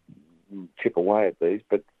 chip away at these,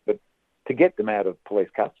 but to get them out of police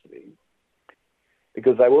custody,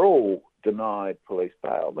 because they were all denied police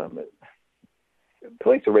bail.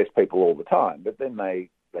 Police arrest people all the time, but then they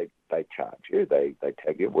charge you. They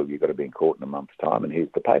tell you, well, you've got to be in court in a month's time, and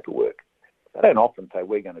here's the paperwork. They don't often say,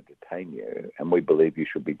 we're going to detain you, and we believe you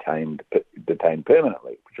should be detained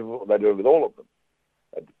permanently, which is what they do with all of them.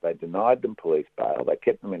 They They denied them police bail. They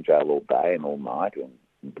kept them in jail all day and all night and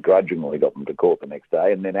begrudgingly got them to court the next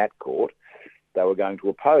day. And then at court, they were going to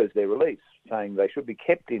oppose their release, saying they should be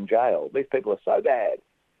kept in jail. These people are so bad.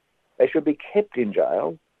 They should be kept in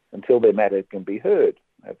jail until their matter can be heard.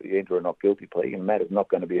 If you enter a not guilty plea and the matter's not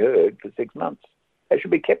going to be heard for 6 months, they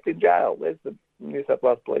should be kept in jail. There's the New South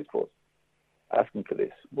Wales Police Force asking for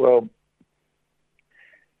this. Well,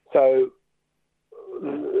 so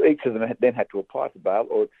each of them then had to apply for bail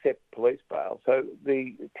or accept police bail. So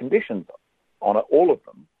the conditions on all of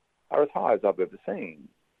them are as high as I've ever seen.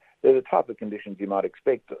 They're the type of conditions you might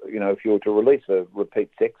expect, if you were to release a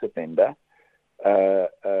repeat sex offender,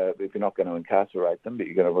 if you're not going to incarcerate them, but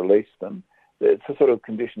you're going to release them, it's the sort of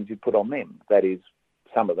conditions you put on them. That is,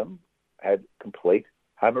 some of them had complete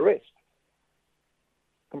home arrest.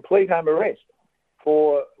 Complete home arrest.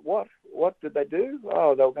 For what? What did they do?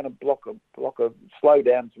 Oh, they were going to slow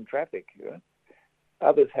down some traffic.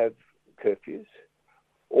 Others have curfews.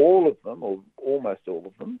 All of them, or almost all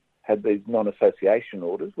of them, had these non-association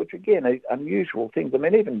orders, which again are unusual things. I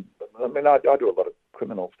do a lot of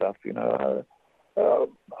criminal stuff.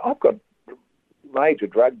 I've got major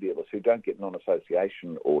drug dealers who don't get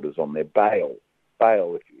non-association orders on their bail.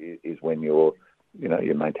 Bail is when you're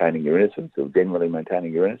maintaining your innocence, or generally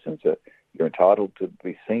maintaining your innocence. You're entitled to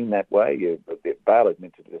be seen that way. Bail is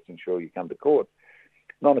meant to just ensure you come to court.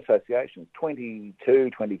 Non-associations,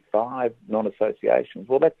 22, 25 non-associations.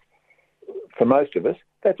 Well, that's, for most of us,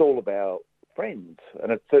 that's all of our friends.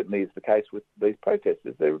 And it certainly is the case with these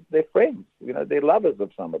protesters. They're friends. They're lovers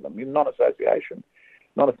of some of them. You're non-association.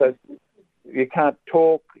 You can't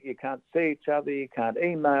talk, you can't see each other, you can't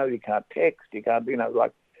email, you can't text, you can't,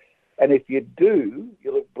 and if you do,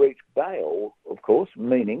 you'll have breached bail, of course,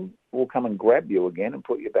 meaning we'll come and grab you again and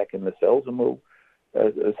put you back in the cells and we'll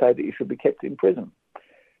say that you should be kept in prison.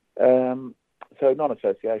 So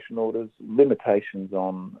non-association orders, limitations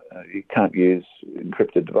on, you can't use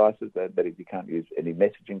encrypted devices, that is, you can't use any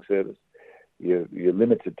messaging service. You're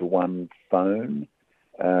limited to one phone,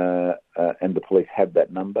 and the police have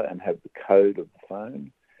that number and have the code of the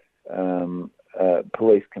phone.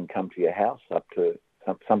 Police can come to your house up to,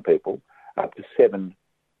 some people, up to 7.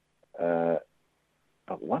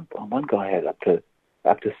 One guy had up to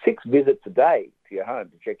 6 visits a day to your home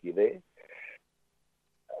to check you there.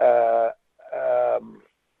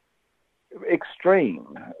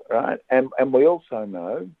 Extreme, right? And we also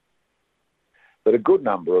know that a good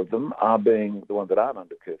number of them are being, the ones that aren't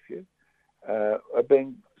under curfew, are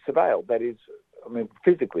being surveilled. That is,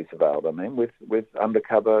 physically surveilled, with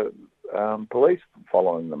undercover police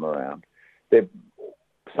following them around.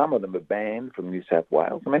 Some of them are banned from New South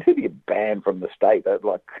Wales. Who do you ban from the state? You'd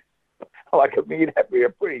have to be a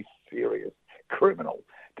pretty serious criminal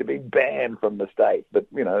to be banned from the state. But,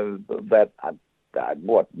 9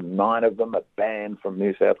 of them are banned from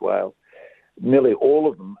New South Wales. Nearly all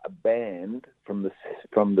of them are banned from the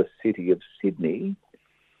city of Sydney.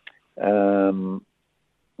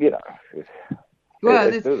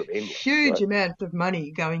 There's a huge amount of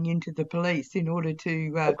money going into the police in order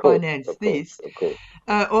to finance this. Of course.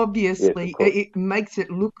 Obviously, yes, it makes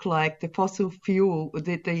it look like the fossil fuel,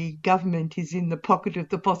 that the government is in the pocket of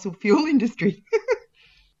the fossil fuel industry.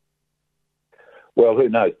 Well, who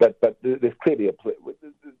knows? But there's clearly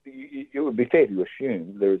it would be fair to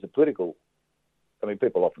assume there is a political.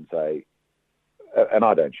 People often say, and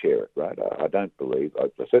I don't share it, right? I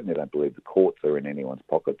certainly don't believe the courts are in anyone's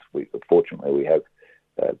pockets. Fortunately, we have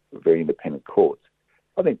very independent courts.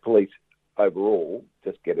 I think police overall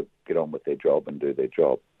just get on with their job and do their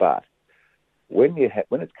job. But when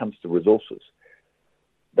it comes to resources,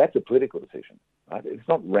 that's a political decision, right? It's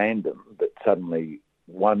not random that suddenly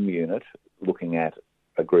one unit looking at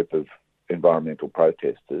a group of environmental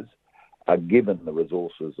protesters are given the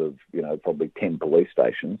resources of, probably 10 police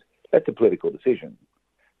stations. That's a political decision.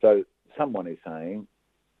 So someone is saying,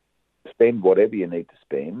 spend whatever you need to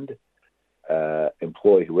spend,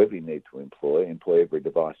 employ whoever you need to employ every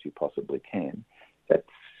device you possibly can.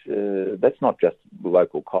 That's not just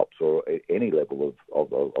local cops or any level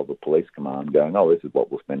of a police command going, oh, this is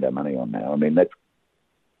what we'll spend our money on now. That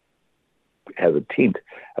has a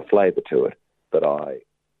flavour to it that I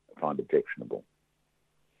find objectionable.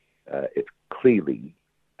 It's clearly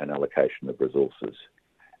an allocation of resources.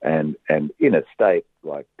 And in a state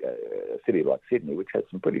like a city like Sydney, which has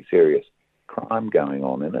some pretty serious crime going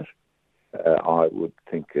on in it, I would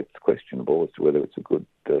think it's questionable as to whether it's a good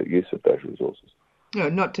use of those resources.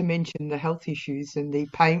 Not to mention the health issues and the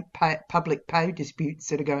public pay disputes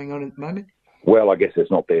that are going on at the moment. Well, I guess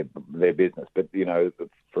it's not their business, but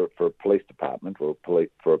for a police department or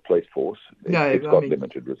for a police force, it's got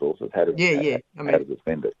limited resources. How does it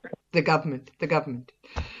spend it? The government.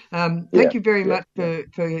 Thank you very much for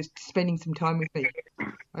spending some time with me.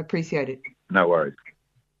 I appreciate it. No worries.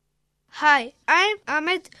 Hi, I'm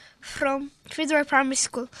Ahmed from Fitzroy Primary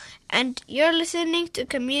School, and you're listening to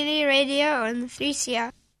Community Radio on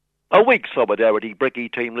 3CR. A weak Solidarity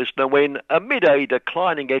Brekkie team listener when, amid a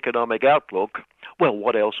declining economic outlook, well,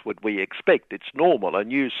 what else would we expect? It's normal. A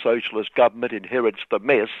new socialist government inherits the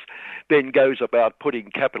mess, then goes about putting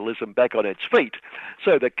capitalism back on its feet,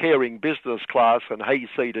 so the caring business class and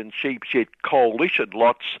hayseed and sheep shit coalition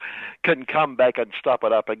lots can come back and stuff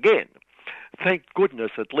it up again. Thank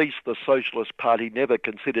goodness at least the Socialist Party never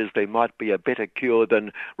considers there might be a better cure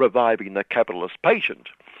than reviving the capitalist patient.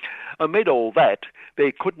 Amid all that,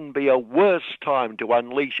 there couldn't be a worse time to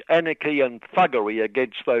unleash anarchy and thuggery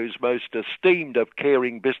against those most esteemed of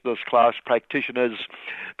caring business class practitioners,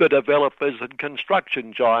 the developers and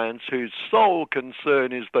construction giants whose sole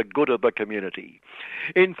concern is the good of the community,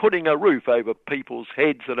 in putting a roof over people's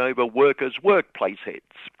heads and over workers' workplace heads.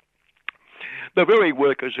 The very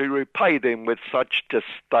workers who repay them with such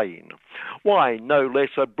disdain. Why, no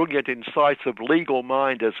less a brilliant, incisive legal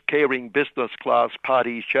mind as caring business class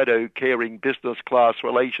party shadow caring business class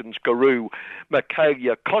relations guru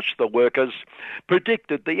Michaela Koch the workers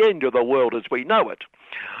predicted the end of the world as we know it.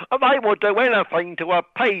 They will do anything to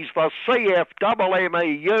appease the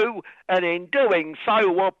CFMMEU, and in doing so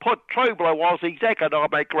will put True Blue Aussie's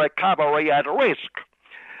economic recovery at risk.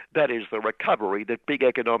 That is the recovery that big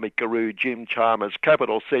economic guru Jim Chalmers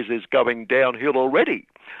Capital says is going downhill already.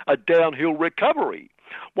 A downhill recovery.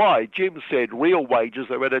 Why, Jim said real wages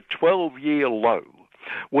are at a 12-year low,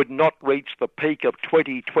 would not reach the peak of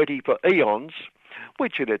 2020 for eons,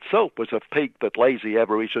 which in itself was a peak that lazy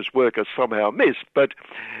avaricious workers somehow missed, but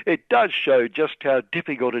it does show just how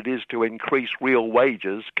difficult it is to increase real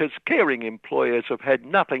wages because caring employers have had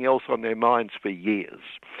nothing else on their minds for years.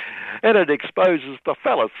 And it exposes the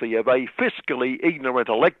fallacy of a fiscally ignorant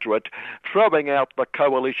electorate throwing out the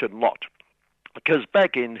coalition lot. Because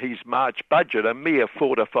back in his March budget a mere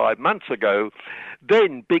 4 to 5 months ago,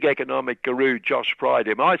 then big economic guru Josh Fried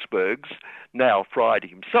Icebergs, now Fried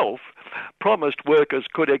himself, promised workers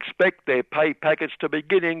could expect their pay packets to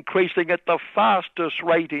begin increasing at the fastest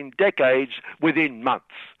rate in decades within months.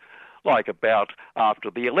 Like about after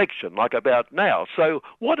the election, like about now. So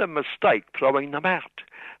what a mistake throwing them out.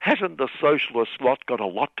 Hasn't the socialist lot got a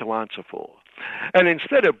lot to answer for? And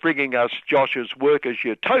instead of bringing us Josh's workers'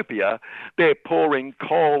 utopia, they're pouring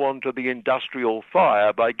coal onto the industrial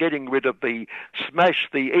fire by getting rid of the Smash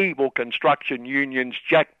the Evil Construction Union's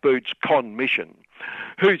jackboots con mission,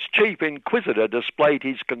 whose chief inquisitor displayed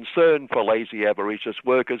his concern for lazy avaricious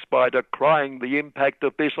workers by decrying the impact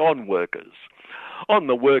of this on workers. On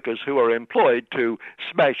the workers who are employed to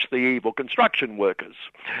smash the evil construction workers,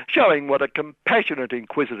 showing what a compassionate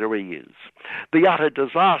inquisitor he is. The utter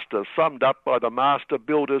disaster summed up by the Master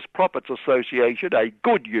Builders Profits Association, a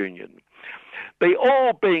good union. The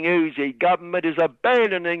all-being-oozy government is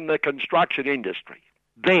abandoning the construction industry.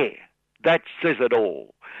 There, that says it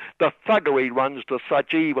all. The thuggery runs to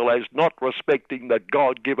such evil as not respecting the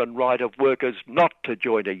God-given right of workers not to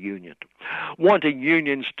join a union, wanting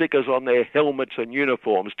union stickers on their helmets and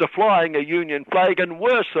uniforms, defying a union flag, and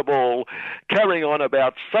worst of all, carrying on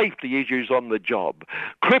about safety issues on the job,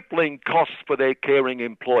 crippling costs for their caring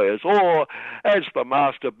employers, or, as the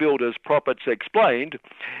Master Builders Profits explained,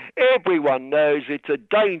 everyone knows it's a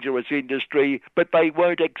dangerous industry, but they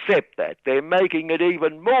won't accept that. They're making it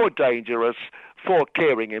even more dangerous for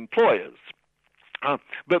caring employers.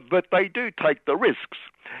 But they do take the risks.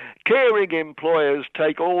 Caring employers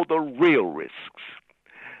take all the real risks.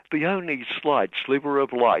 The only slight sliver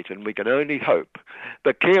of light, and we can only hope,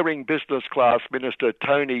 the caring business class Minister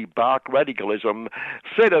Tony Bark Radicalism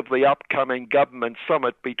said of the upcoming government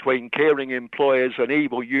summit between caring employers and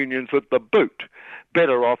evil unions that the boot,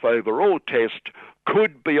 better off overall test,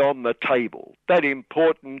 could be on the table. That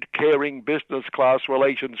important caring business class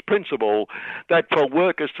relations principle that for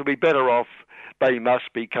workers to be better off, they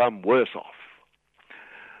must become worse off.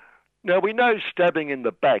 Now, we know stabbing in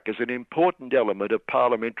the back is an important element of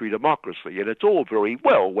parliamentary democracy, and it's all very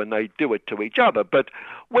well when they do it to each other, but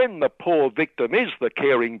when the poor victim is the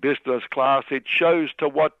caring business class, it shows to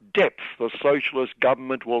what depths the socialist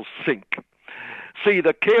government will sink. See,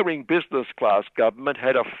 the caring business class government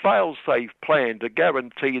had a fail-safe plan to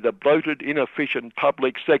guarantee the bloated, inefficient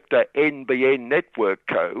public sector NBN Network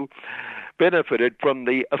Co. benefited from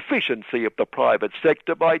the efficiency of the private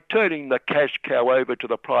sector by turning the cash cow over to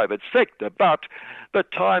the private sector, but the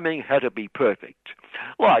timing had to be perfect.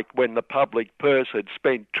 Like when the public purse had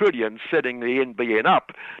spent trillions setting the NBN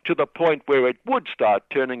up to the point where it would start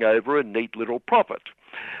turning over a neat little profit.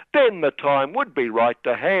 Then the time would be right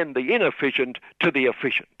to hand the inefficient to the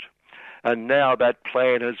efficient. And now that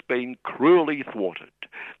plan has been cruelly thwarted.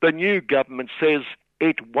 The new government says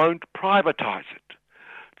it won't privatise it.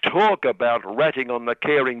 Talk about ratting on the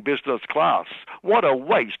caring business class. What a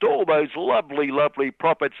waste. All those lovely, lovely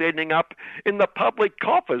profits ending up in the public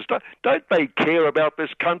coffers. Don't they care about this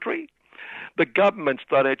country? The government's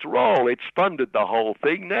done its role. It's funded the whole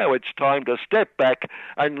thing. Now it's time to step back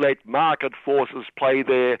and let market forces play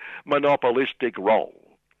their monopolistic role.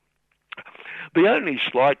 The only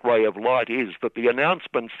slight ray of light is that the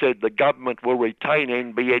announcement said the government will retain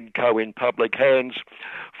NBN Co in public hands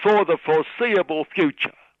for the foreseeable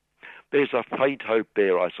future. There's a faint hope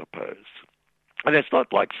there, I suppose. And it's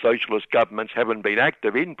not like socialist governments haven't been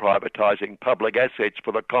active in privatising public assets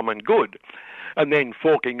for the common good and then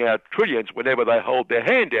forking out trillions whenever they hold their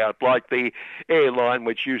hand out, like the airline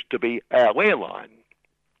which used to be our airline.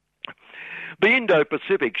 The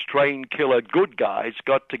Indo-Pacific's train killer good guys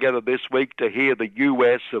got together this week to hear the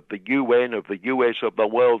US of the UN of the US of the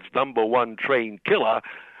world's number one train killer,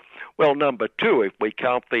 well, number two if we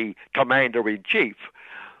count the commander-in-chief,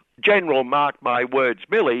 General Mark My Words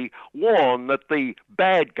Milley, warned that the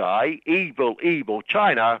bad guy, evil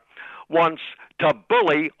China, wants to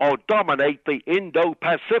bully or dominate the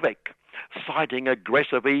Indo-Pacific, citing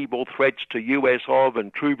aggressive evil threats to US of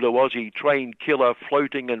and True Blue Aussie train killer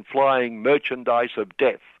floating and flying merchandise of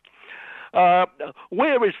death.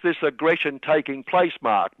 Where is this aggression taking place,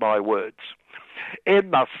 Mark My Words?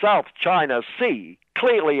 In the South China Sea,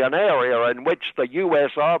 clearly an area in which the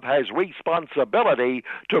US of has responsibility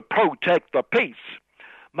to protect the peace.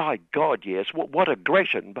 My God, yes, what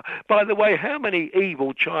aggression. By the way, how many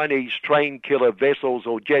evil Chinese train killer vessels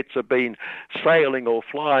or jets have been sailing or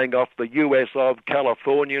flying off the US of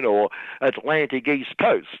Californian or Atlantic East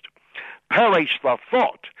Coast? Perish the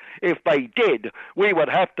thought. If they did, we would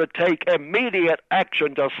have to take immediate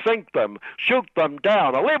action to sink them, shoot them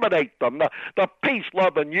down, eliminate them. The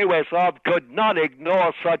peace-loving US of could not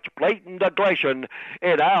ignore such blatant aggression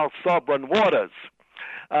in our sovereign waters.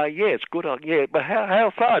 Yes, good. Yeah, but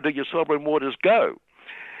how far do your sovereign waters go?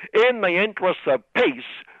 In the interests of peace,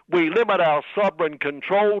 we limit our sovereign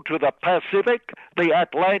control to the Pacific, the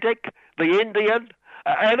Atlantic, the Indian,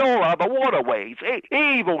 and all other waterways.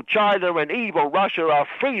 Evil China and evil Russia are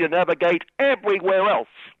free to navigate everywhere else,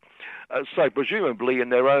 so presumably in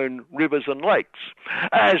their own rivers and lakes,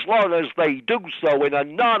 as long as they do so in a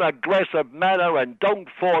non-aggressive manner and don't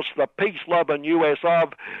force the peace-loving US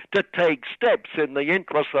of to take steps in the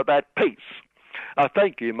interest of that peace.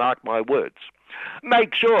 Thank you, Mark My Words.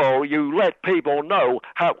 Make sure you let people know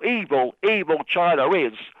how evil China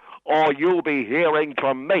is, or you'll be hearing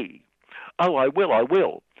from me. Oh, I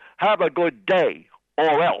will. Have a good day,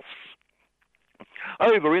 or else.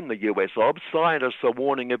 Over in the US of, scientists are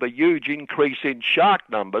warning of a huge increase in shark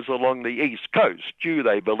numbers along the east coast, due,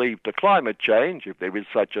 they believe, to climate change, if there is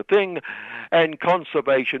such a thing, and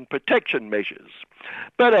conservation protection measures.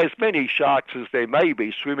 But as many sharks as there may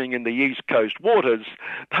be swimming in the east coast waters,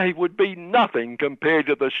 they would be nothing compared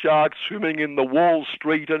to the sharks swimming in the Wall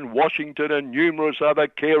Street and Washington and numerous other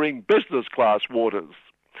caring business class waters.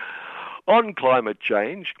 On climate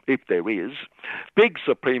change, if there is, Big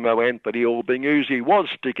Supremo Anthony Albanese was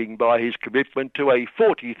sticking by his commitment to a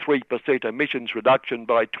 43% emissions reduction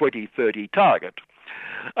by 2030 target.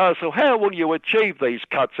 So how will you achieve these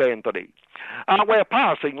cuts, Anthony? We're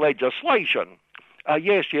passing legislation.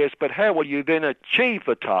 Yes, but how will you then achieve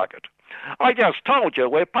the target? I just told you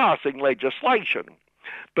we're passing legislation.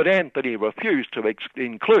 But Anthony refused to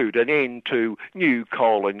include an end to new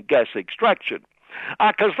coal and gas extraction.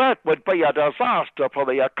 Because that would be a disaster for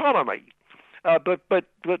the economy. But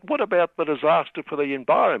what about the disaster for the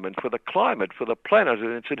environment, for the climate, for the planet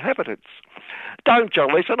and its inhabitants? Don't you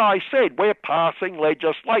listen? I said we're passing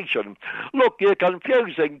legislation. Look, you're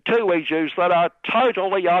confusing two issues that are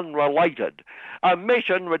totally unrelated.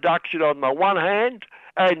 Emission reduction on the one hand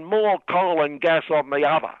and more coal and gas on the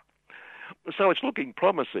other. So it's looking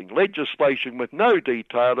promising. Legislation with no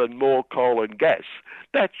detail and more coal and gas.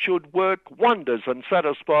 That should work wonders and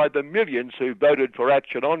satisfy the millions who voted for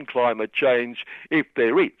action on climate change, if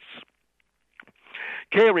there is.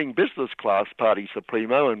 Caring Business Class Party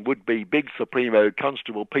Supremo and would-be Big Supremo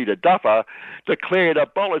Constable Peter Duffer declared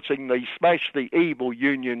abolishing the Smash the Evil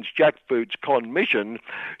Union's jackboots con mission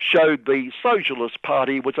showed the Socialist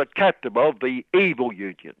Party was a captive of the evil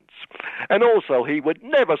unions. And also he would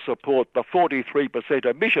never support the 43%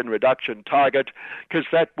 emission reduction target because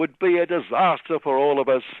that would be a disaster for all of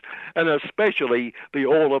us, and especially the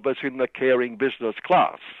all of us in the caring business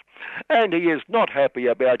class. And he is not happy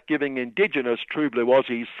about giving Indigenous True Blue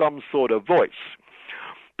Aussies some sort of voice.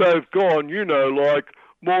 They've gone, like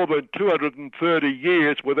more than 230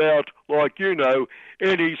 years without,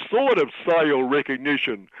 any sort of sale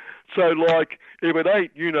recognition. So, if it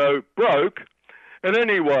ain't, broke. And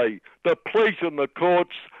anyway, the police and the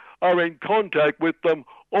courts are in contact with them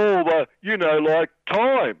all the,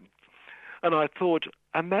 time. And I thought,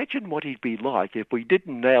 imagine what he'd be like if we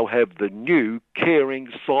didn't now have the new, caring,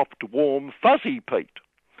 soft, warm, fuzzy Pete.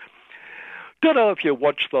 Don't know if you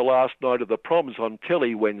watched the last night of the proms on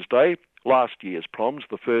telly Wednesday, last year's proms,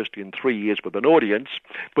 the first in 3 years with an audience,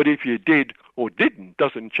 but if you did or didn't,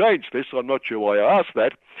 doesn't change this, I'm not sure why I asked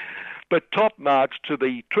that. But top marks to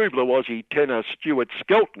the True Blue Aussie tenor Stuart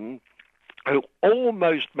Skelton, who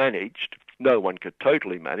almost managed, no one could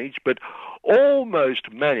totally manage, but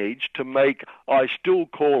almost managed to make I Still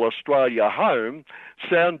Call Australia Home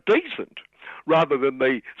sound decent, rather than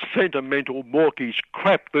the sentimental, mawkish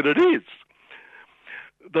crap that it is.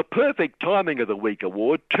 The Perfect Timing of the Week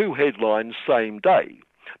award, 2 headlines same day.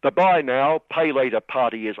 The Buy Now, Pay Later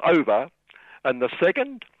party is over, and the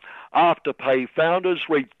second, Afterpay founders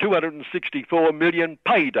reap $264 million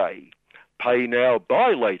payday. Pay now,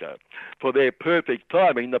 buy later. For their perfect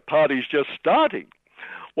timing, the party's just starting,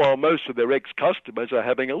 while most of their ex-customers are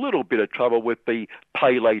having a little bit of trouble with the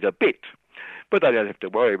pay later bit. But they don't have to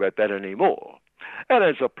worry about that anymore. And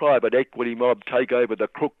as a private equity mob take over the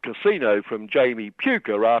Crook Casino from Jamie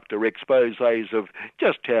Puker after exposés of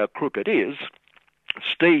just how crook it is,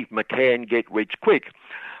 Steve McCann get rich quick,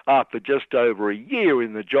 after just over a year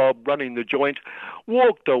in the job running the joint,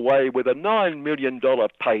 walked away with a $9 million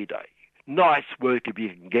payday. Nice work if you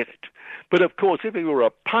can get it. But of course, if he were a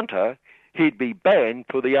punter, he'd be banned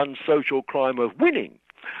for the unsocial crime of winning.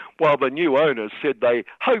 While the new owners said they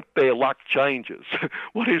hope their luck changes.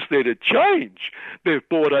 What is there to change? They've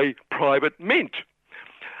bought a private mint.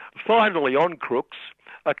 Finally, on Crooks,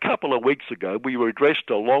 a couple of weeks ago, we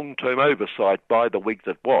redressed a long-term oversight by the week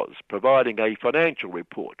that was, providing a financial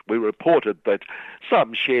report. We reported that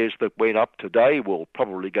some shares that went up today will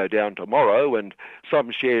probably go down tomorrow, and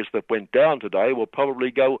some shares that went down today will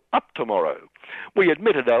probably go up tomorrow. We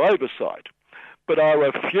admitted our oversight, but I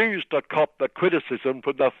refuse to cop the criticism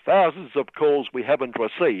from the thousands of calls we haven't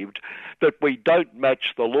received that we don't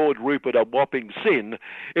match the Lord Rupert a whopping sin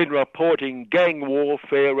in reporting gang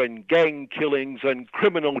warfare and gang killings and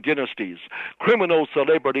criminal dynasties, criminal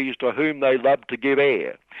celebrities to whom they love to give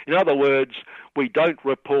air. In other words, we don't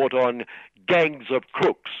report on gangs of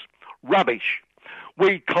crooks. Rubbish.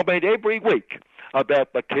 We comment every week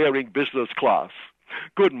about the caring business class.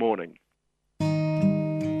 Good morning.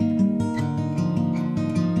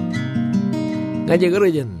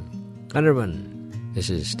 Countryman, this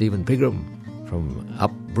is Stephen Pigram from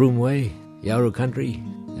up Broomway, Yarra Country,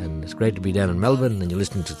 and it's great to be down in Melbourne, and you're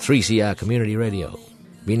listening to 3CR Community Radio.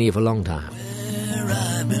 Been here for a long time.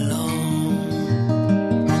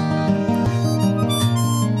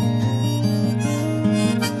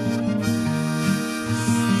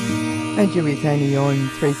 And you're with Annie on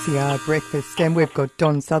 3CR Breakfast, and we've got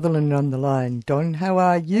Don Sutherland on the line. Don, how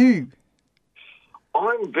are you?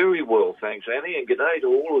 I'm very well, thanks, Annie, and good day to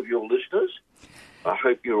all of your listeners. I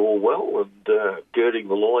hope you're all well and girding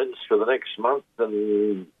the loins for the next month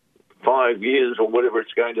and 5 years or whatever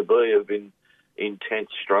it's going to be of intense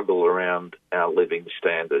struggle around our living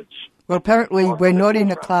standards. Well, apparently we're not in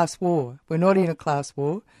a class war. We're not in a class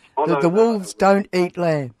war. The wolves don't eat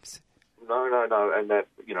lambs. No, and that,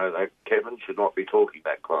 that Kevin should not be talking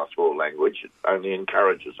that class war language. It only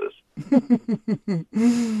encourages us.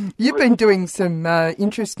 You've been doing some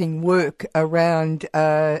interesting work around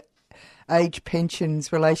age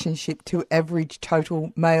pensions relationship to average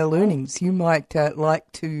total male earnings. You might like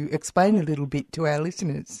to explain a little bit to our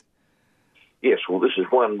listeners. Yes, well, this is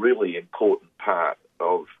one really important part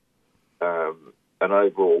of an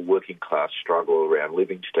overall working class struggle around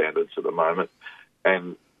living standards at the moment,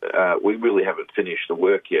 and we really haven't finished the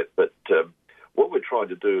work yet, but what we're trying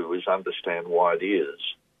to do is understand why it is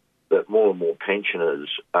that more and more pensioners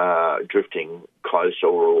are drifting closer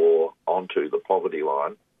or onto the poverty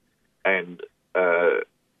line. And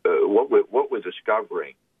what we're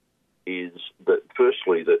discovering is that,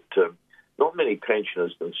 firstly, that not many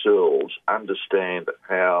pensioners themselves understand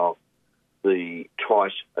how the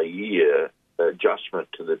twice-a-year adjustment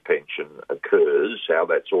to the pension occurs, how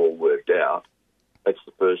that's all worked out. That's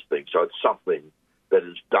the first thing. So it's something that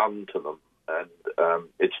is done to them, and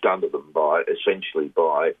it's done to them essentially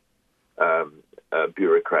by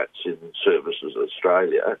bureaucrats in Services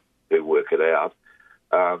Australia who work it out.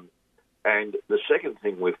 And the second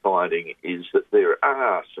thing we're finding is that there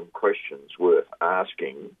are some questions worth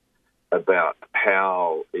asking about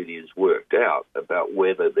how it is worked out, about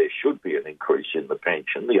whether there should be an increase in the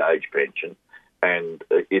pension, the age pension, and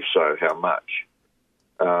if so, how much.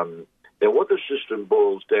 Now, what the system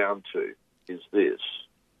boils down to is this,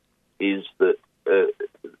 is that the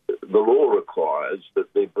law requires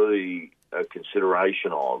that there be a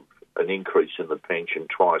consideration of an increase in the pension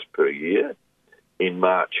twice per year in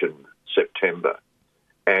March and September.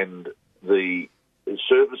 And the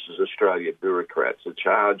Services Australia bureaucrats are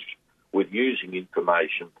charged with using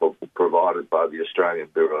information provided by the Australian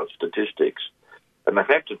Bureau of Statistics, and they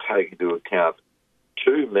have to take into account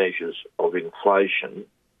two measures of inflation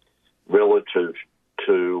relative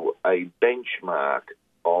to a benchmark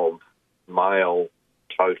of male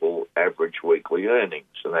total average weekly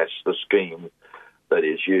earnings, and that's the scheme that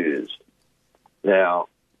is used. Now,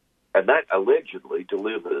 and that allegedly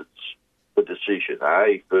delivers the decision,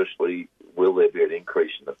 firstly, will there be an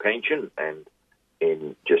increase in the pension? And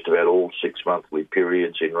in just about all 6 monthly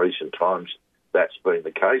periods in recent times, that's been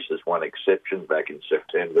the case. There's one exception back in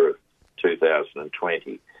September of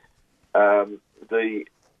 2020. But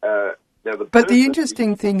the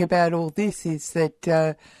interesting thing about all this is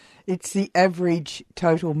that it's the average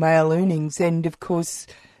total male earnings, and of course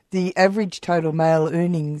the average total male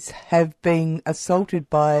earnings have been assaulted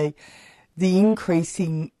by the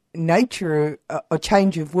increasing nature or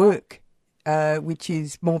change of work, which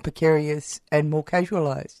is more precarious and more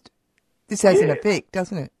casualised. This has an effect,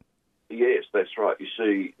 doesn't it? Yes, that's right. You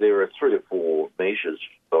see, there are 3 or 4 measures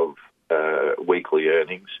of weekly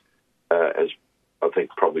earnings, as I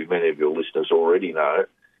think probably many of your listeners already know,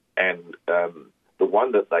 and the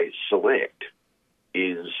one that they select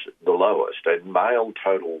is the lowest, and male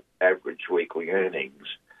total average weekly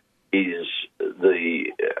earnings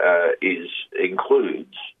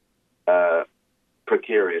includes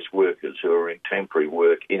precarious workers who are in temporary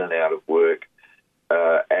work, in and out of work,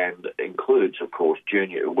 and includes, of course,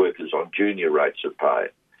 junior workers on junior rates of pay.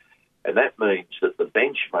 And that means that the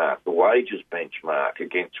benchmark, the wages benchmark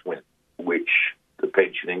against which the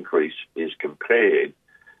pension increase is compared,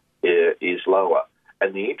 is lower.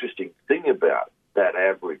 And the interesting thing about that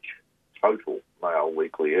average total male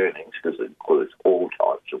weekly earnings, because it includes all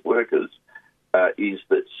types of workers, is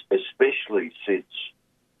that especially since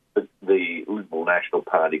the Liberal National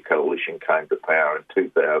Party coalition came to power in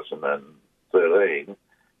 2013,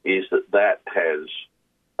 is that has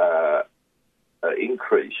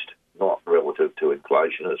increased, not relative to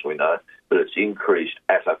inflation, as we know, but it's increased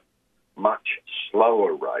at a much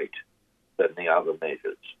slower rate than the other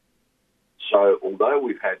measures. So although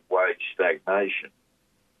we've had wage stagnation,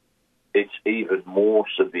 it's even more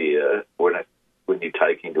severe when you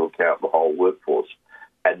take into account the whole workforce.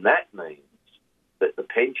 And that means that the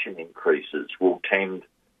pension increases will tend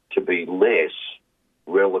to be less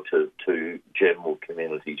relative to general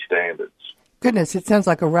community standards. Goodness, it sounds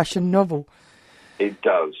like a Russian novel. It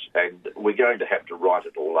does, and we're going to have to write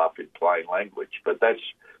it all up in plain language, but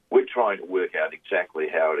we're trying to work out exactly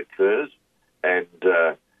how it occurs, and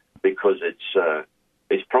because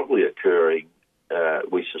it's probably occurring,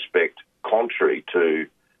 we suspect, contrary to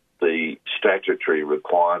the statutory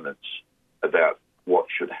requirements about what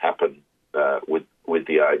should happen with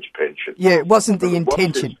the age pension. Yeah, it wasn't the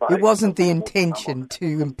intention. It wasn't the intention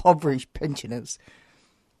to impoverish pensioners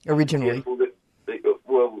originally. Yeah,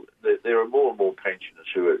 there are more and more pensioners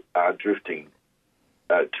who are drifting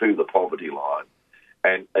to the poverty line,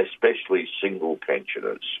 and especially single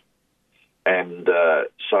pensioners. And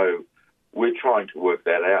so we're trying to work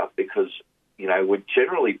that out because, we're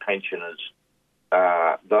generally pensioners,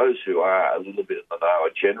 those who are a little bit in the know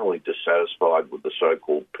are generally dissatisfied with the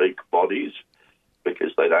so-called peak bodies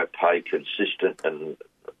because they don't pay consistent and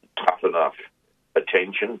tough enough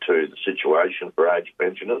attention to the situation for age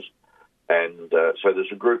pensioners. And so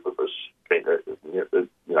there's a group of us, people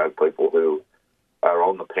who are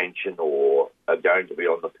on the pension or are going to be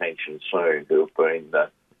on the pension soon who have been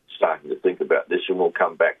starting to think about this, and we'll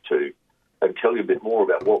come back to and tell you a bit more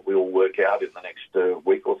about what we'll work out in the next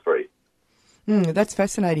week or 3. That's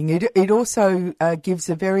fascinating. It also gives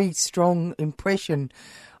a very strong impression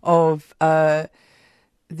of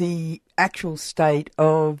the actual state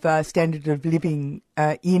of standard of living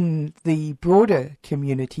in the broader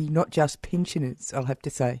community, not just pensioners, I'll have to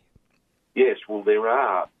say. Yes, well, there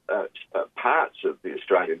are parts of the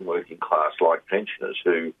Australian working class, like pensioners,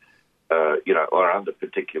 who, are under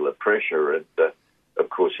particular pressure. And, of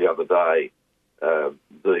course, the other day,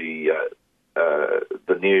 the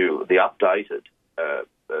updated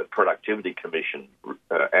Productivity Commission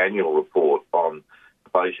annual report on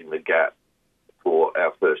closing the gap for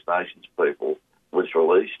our First Nations people was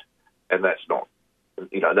released, and that's not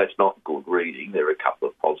good reading. There are a couple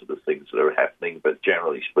of positive things that are happening, but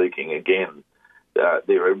generally speaking, again,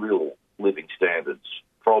 there are real living standards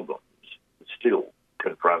problems still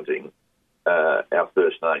confronting our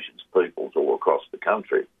First Nations peoples all across the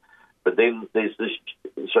country. But then there's this,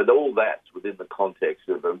 so all that's within the context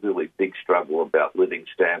of a really big struggle about living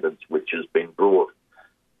standards, which has been brought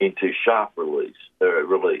into sharp relief,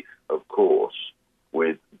 of course,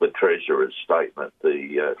 with the Treasurer's statement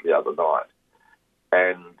the other night.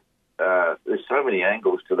 And there's so many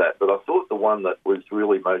angles to that, but I thought the one that was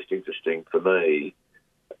really most interesting for me,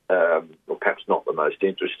 or perhaps not the most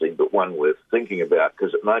interesting, but one worth thinking about,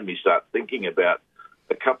 because it made me start thinking about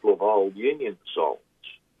a couple of old Union songs.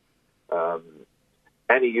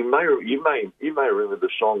 Annie, you may remember the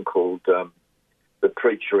song called "The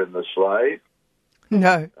Preacher and the Slave."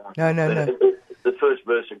 No. The first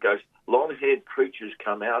verse, it goes, "Long-haired preachers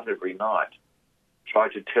come out every night, try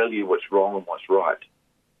to tell you what's wrong and what's right.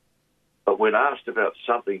 But when asked about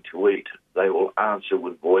something to eat, they will answer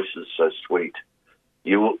with voices so sweet.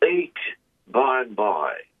 You will eat by and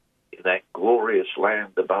by in that glorious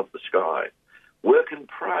land above the sky. Work and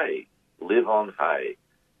pray, live on hay.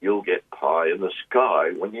 You'll get pie in the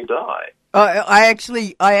sky when you die." I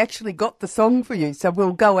actually got the song for you, so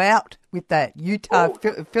we'll go out with that. Utah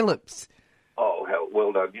Phillips. Oh, how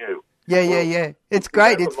well done you. Yeah. It's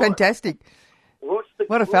great. It's fantastic. What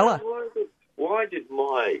a fella. Why did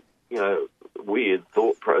my, weird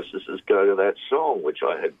thought processes go to that song, which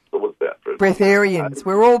I had thought about for a Breatharians.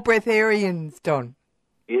 We're all breatharians, Don.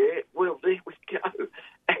 Yeah, well, there we go.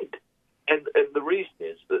 And the reason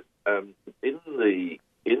is that in the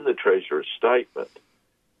Treasurer's statement,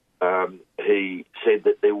 he said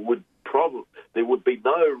that there would be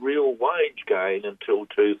no real wage gain until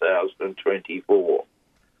 2024,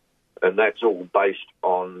 and that's all based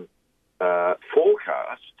on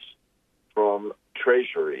forecasts from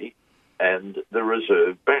Treasury and the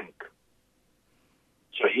Reserve Bank.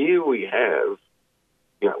 So here we have,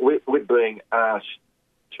 we're being asked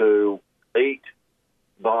to eat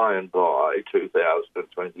by and by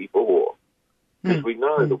 2024, because we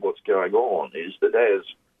know that what's going on is that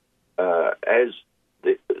as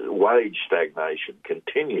the wage stagnation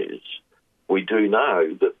continues, we do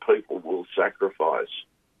know that people will sacrifice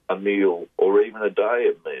a meal or even a day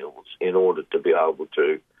of meals in order to be able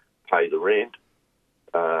to pay the rent,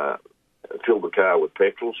 fill the car with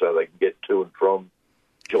petrol so they can get to and from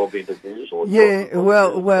job interviews.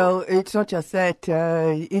 Well, it's not just that.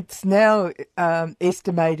 It's now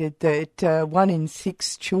estimated that 1 in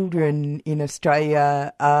 6 children in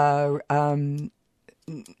Australia are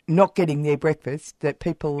not getting their breakfast, that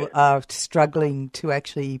people are struggling to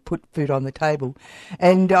actually put food on the table.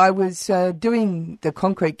 And I was doing the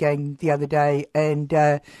Concrete Gang the other day, and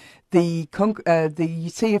the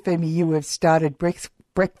CFMEU have started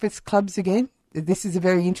breakfast clubs again. This is a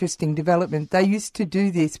very interesting development. They used to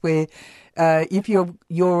do this where if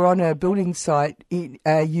you're on a building site,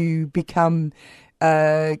 you become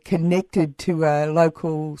connected to a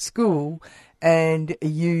local school, and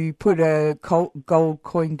you put a gold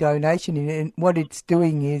coin donation in it, and what it's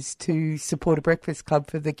doing is to support a breakfast club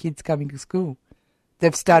for the kids coming to school.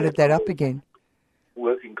 They've started that up again.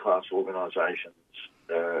 Working class organisations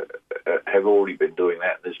have already been doing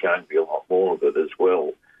that, and there's going to be a lot more of it as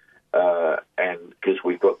well. And because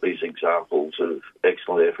we've got these examples of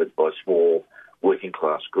excellent effort by small working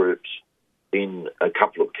class groups in a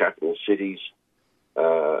couple of capital cities,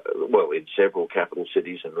 in several capital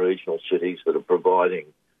cities and regional cities that are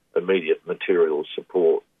providing immediate material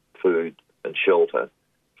support, food and shelter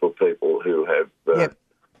for people who have that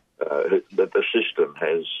the system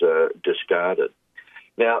has discarded.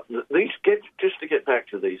 Now, just to get back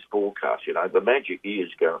to these forecasts, the magic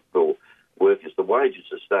years going for workers, the wages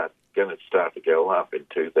are going to start to go up in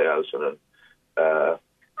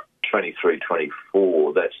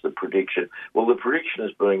 2023-24. That's the prediction. Well, the prediction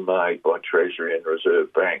is being made by Treasury and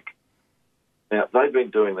Reserve Bank. Now, they've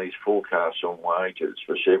been doing these forecasts on wages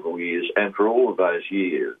for several years, and for all of those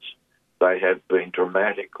years, they have been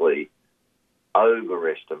dramatically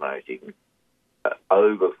overestimating,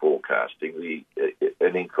 over-forecasting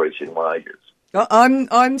an increase in wages.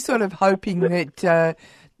 I'm sort of hoping that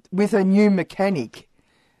with a new mechanic,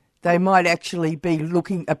 they might actually be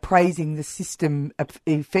appraising the system,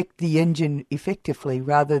 the engine effectively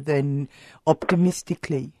rather than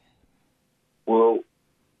optimistically. Well,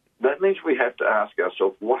 that means we have to ask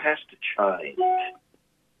ourselves, what has to change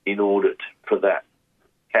in order for that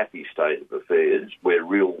happy state of affairs where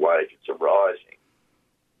real wages are rising?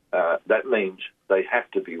 That means they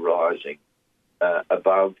have to be rising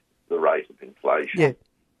above the rate of inflation. Yeah.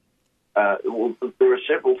 Well, there are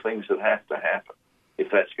several things that have to happen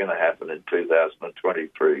if that's going to happen in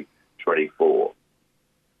 2023-24.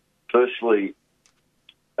 Firstly,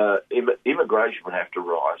 immigration would have to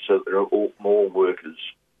rise so that there are more workers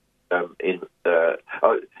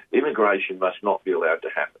immigration must not be allowed to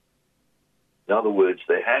happen. In other words,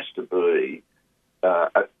 there has to be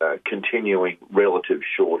a continuing relative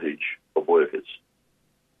shortage of workers.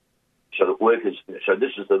 So that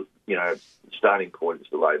this is the starting point is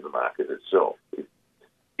the labour market itself.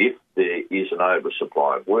 If there is an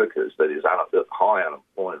oversupply of workers, that is high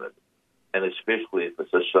unemployment, and especially if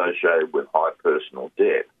it's associated with high personal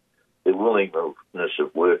debt, the willingness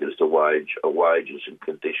of workers to wage a wages and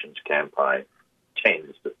conditions campaign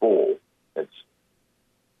tends to fall. It's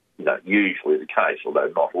usually the case,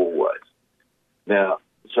 although not always. Now,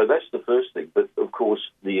 so that's the first thing. But of course,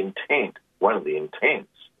 one of the intents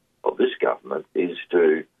of this government is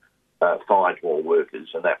to find more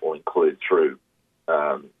workers, and that will include through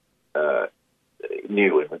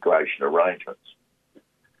new immigration arrangements.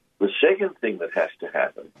 The second thing that has to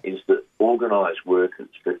happen is that organised workers,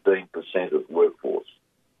 15% of the workforce,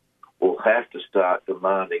 will have to start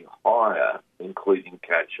demanding higher, including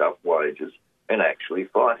catch-up wages, and actually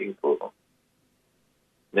fighting for them.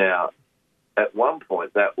 Now, at one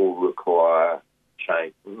point that will require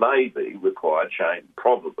change,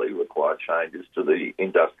 probably require changes to the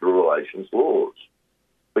industrial relations laws,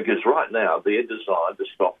 because right now they're designed to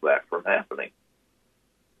stop that from happening.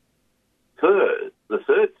 The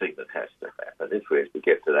third thing that has to happen, if we're to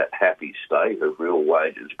get to that happy state of real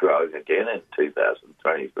wages growing again in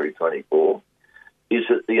 2023-24, is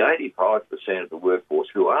that the 85% of the workforce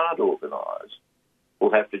who aren't organised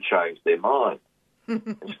will have to change their mind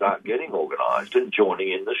and start getting organised and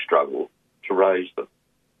joining in the struggle to raise them.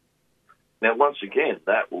 Now, once again,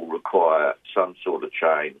 that will require some sort of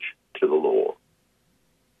change to the law.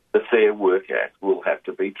 The Fair Work Act will have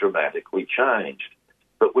to be dramatically changed.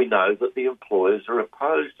 But we know that the employers are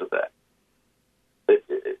opposed to that.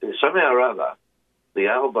 Somehow or other, the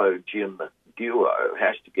Albo-Jim duo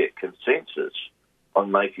has to get consensus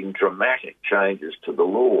on making dramatic changes to the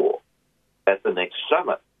law at the next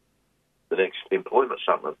summit, the next employment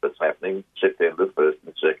summit that's happening September 1st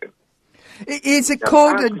and 2nd. Is it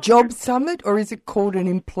called a job summit or is it called an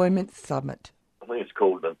employment summit? I think it's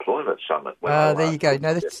called an employment summit. There you go.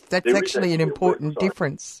 No, that's actually an important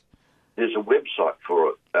difference. There's a website for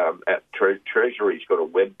it at Treasury's got a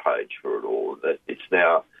web page for it all.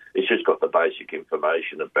 It's just got the basic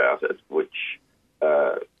information about it, which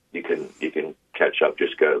you can catch up.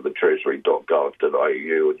 Just go to the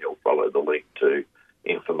treasury.gov.au and you'll follow the link to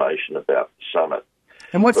information about the summit.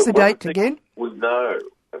 And what's the date again? We know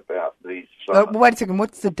about these summits. Wait a second.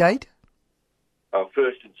 What's the date?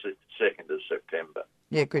 1st and 2nd of September.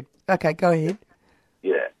 Yeah, good. Okay, go ahead.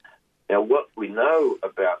 Yeah. Now, what we know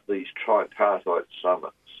about these tripartite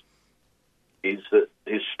summits is that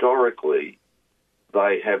historically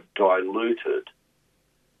they have diluted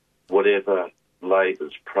whatever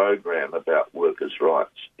Labor's program about workers'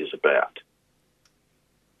 rights is about.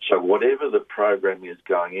 So whatever the program is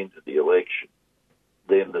going into the election,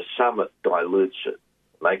 then the summit dilutes it,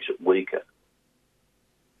 makes it weaker.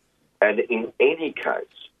 And in any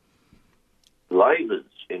case, Labor's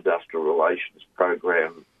industrial relations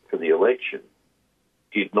program for the election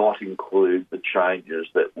did not include the changes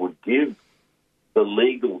that would give the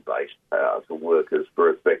legal-based power to workers for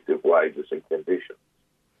effective wages and conditions.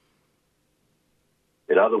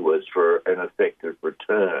 In other words, for an effective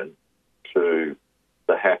return to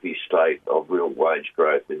the happy state of real wage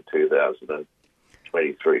growth in 2023-24.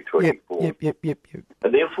 Yep.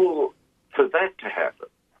 And therefore, for that to happen,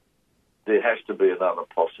 there has to be another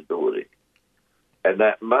possibility. And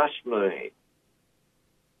that must mean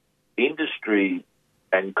industry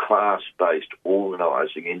and class-based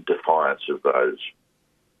organising in defiance of those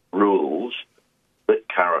rules that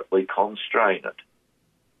currently constrain it.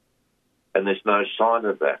 And there's no sign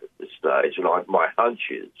of that at this stage. And my hunch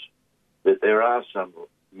is that there are some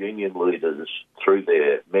union leaders through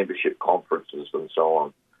their membership conferences and so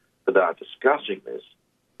on that are discussing this,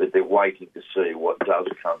 that they're waiting to see what does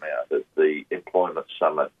come out at the employment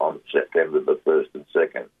summit on September the 1st and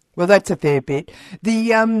 2nd. Well, that's a fair bit.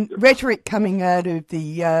 The rhetoric coming out of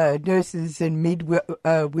the nurses and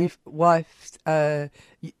midwives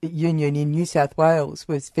union in New South Wales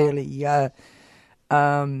was fairly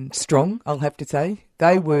strong, I'll have to say.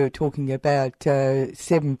 They were talking about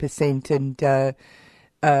 7% and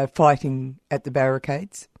fighting at the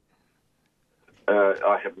barricades.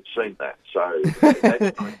 I haven't seen that, so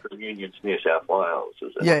that's coming from Unions New South Wales,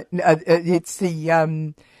 is it? Yeah, it's the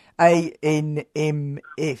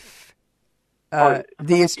ANMF,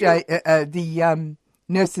 the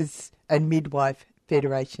Nurses and Midwife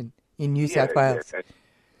Federation in New South Wales. Yeah.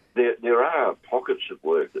 There are pockets of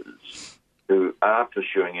workers who are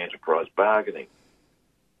pursuing enterprise bargaining.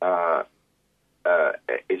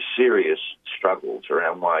 Serious struggles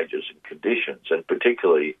around wages and conditions, and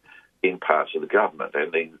particularly in parts of the government,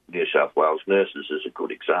 and in New South Wales nurses is a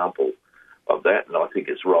good example of that, and I think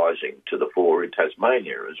it's rising to the fore in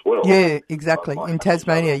Tasmania as well. Yeah, exactly, in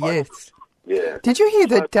Tasmania, yes. Yeah. Did you hear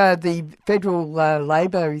that the federal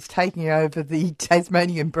Labor is taking over the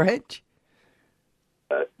Tasmanian branch?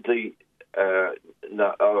 No, I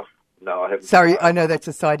haven't. Sorry, I know that's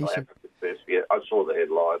a side issue. Yeah, I saw the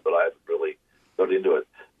headline, but I haven't really got into it.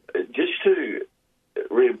 Just to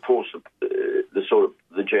reinforce the sort of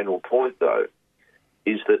the general point, though,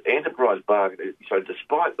 is that enterprise bargaining. So,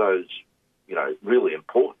 despite those, really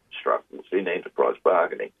important struggles in enterprise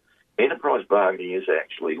bargaining is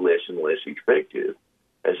actually less and less effective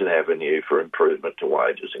as an avenue for improvement to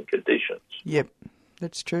wages and conditions. Yep,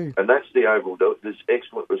 that's true. And that's the overall. There's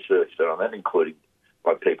excellent research done on that, including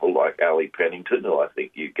by people like Ali Pennington, who I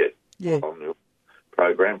think you get on your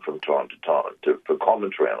program from time to time for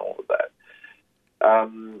commentary on all of that.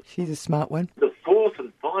 She's a smart one. The fourth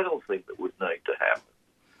and final thing that would need to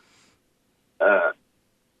happen,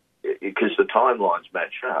 because the timelines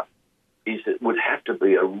match up, is it would have to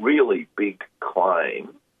be a really big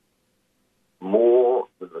claim, more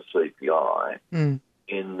than the CPI,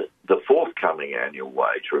 in the forthcoming annual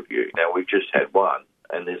wage review. Now, we've just had one,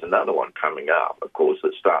 and there's another one coming up, of course,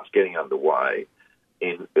 that starts getting underway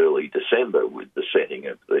in early December with the setting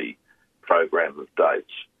of the program of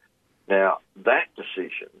dates. Now, that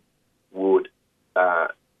decision would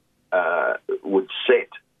set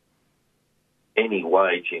any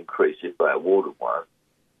wage increase, if they awarded one,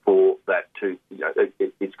 for that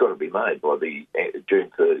it's got to be made by the June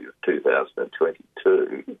 30th of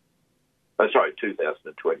 2022.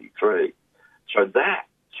 2023. So that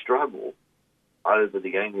struggle over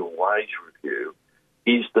the annual wage review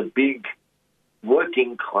is the big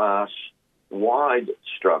working class wide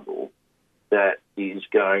struggle that is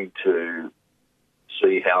going to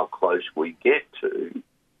see how close we get to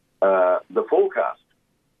the forecast.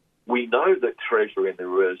 We know that Treasury and the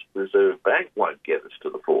Reserve Bank won't get us to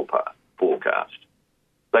the forecast.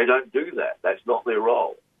 They don't do that. That's not their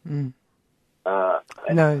role.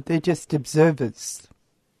 No, they're just observers.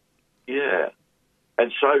 Yeah.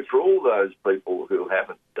 And so for all those people who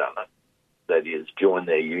haven't done it, that is, join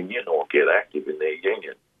their union or get active in their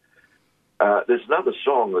union, there's another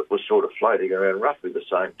song that was sort of floating around roughly the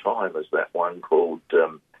same time as that one called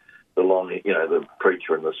The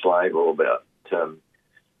Preacher and the Slave, all about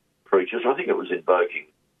preachers. I think it was invoking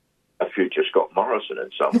a future Scott Morrison in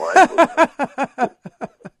some way.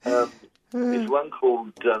 There's one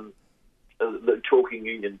called The Talking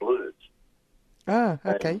Union Blues. Oh,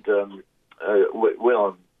 okay. And when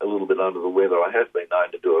I'm a little bit under the weather, I have been known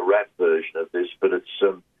to do a rap version of this, but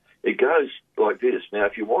it goes like this. Now,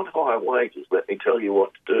 if you want higher wages, let me tell you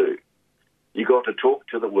what to do. You got to talk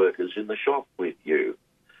to the workers in the shop with you.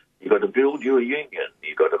 You got to build your union.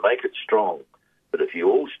 You got to make it strong. But if you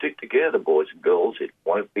all stick together, boys and girls, it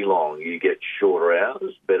won't be long. You get shorter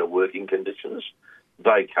hours, better working conditions,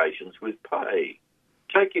 vacations with pay.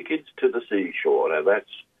 Take your kids to the seashore. Now,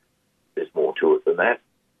 there's more to it than that.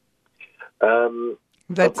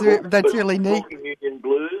 That's really neat. Talking Union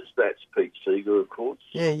Blues, that's Pete Seeger, of course.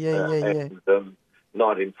 Yeah. And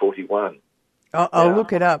 1941. I'll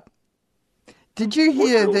look it up. Did you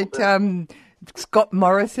hear that Scott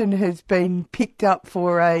Morrison has been picked up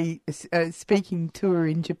for a speaking tour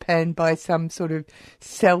in Japan by some sort of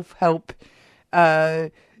self-help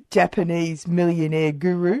Japanese millionaire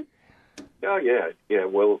guru? Oh, yeah.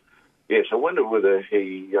 Well, yes, I wonder whether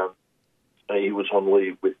he was on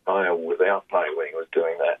leave with pay or without pay when he was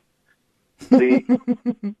doing that.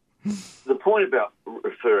 The point about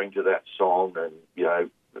referring to that song and,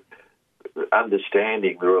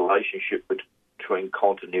 understanding the relationship between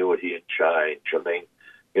continuity and change. I mean,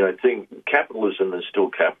 capitalism is still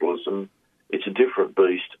capitalism. It's a different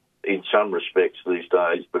beast in some respects these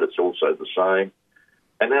days, but it's also the same.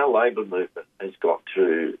 And our labour movement has got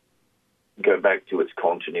to go back to its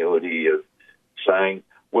continuity of saying,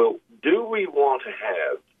 well, do we want to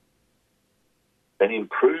have an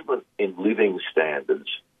improvement in living standards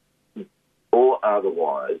or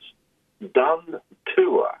otherwise done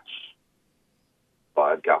to us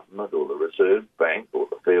by a government or the Reserve Bank or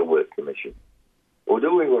the Fair Work Commission? Or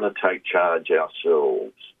do we want to take charge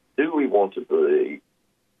ourselves? Do we want to be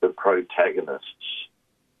the protagonists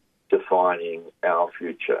defining our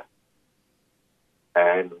future?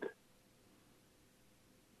 And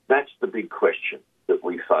that's the big question that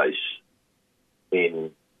we face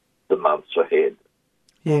in the months ahead.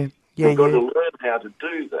 We've got to learn how to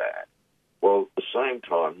do that, while at the same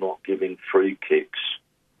time not giving free kicks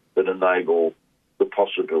that enable the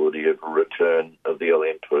possibility of a return of the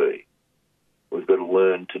LNP. We've got to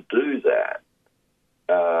learn to do that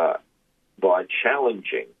by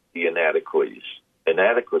challenging the inadequacies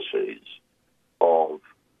of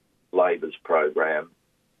Labor's program,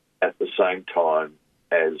 at the same time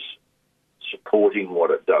as supporting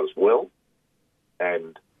what it does well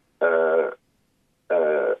and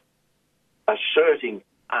asserting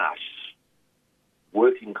us,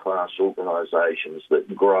 working class organisations that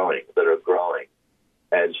are growing,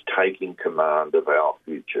 as taking command of our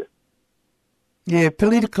future. Yeah,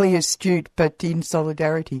 politically astute, but in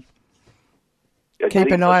solidarity.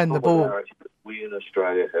 Keep an eye on the ball. That we in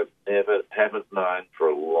Australia haven't known for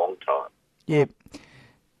a long time. Yeah.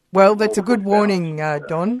 Well, that's a good warning,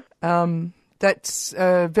 Don. That's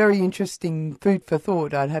very interesting food for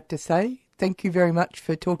thought, I'd have to say. Thank you very much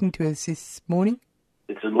for talking to us this morning.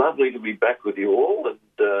 It's lovely to be back with you all, and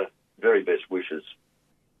very best wishes.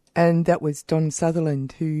 And that was Don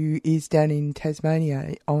Sutherland, who is down in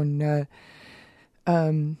Tasmania on...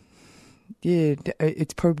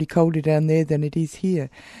 it's probably colder down there than it is here.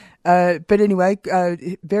 But anyway,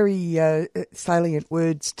 very salient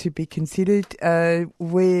words to be considered. Today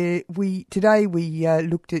we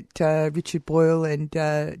looked at Richard Boyle and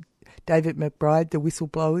David McBride, the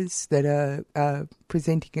whistleblowers that are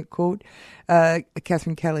presenting at court.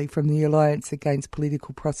 Catherine Kelly from the Alliance Against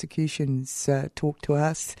Political Prosecutions talked to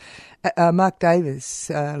us. Mark Davis,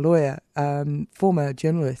 lawyer, former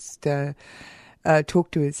journalist,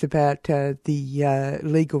 talked to us about the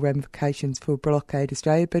legal ramifications for Blockade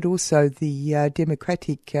Australia, but also the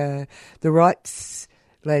democratic, the rights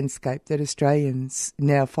landscape that Australians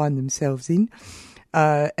now find themselves in.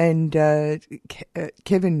 And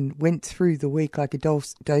Kevin went through the week like a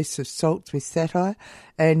dose of salt with satire,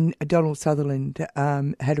 and Donald Sutherland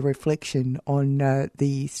had a reflection on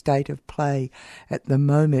the state of play at the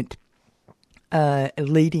moment,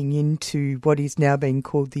 leading into what is now being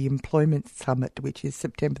called the Employment Summit, which is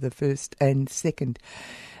September the 1st and 2nd.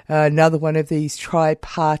 Another one of these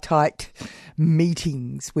tripartite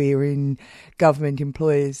meetings wherein government,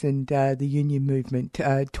 employers and the union movement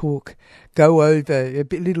go over a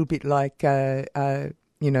little bit like, looking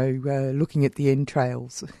at the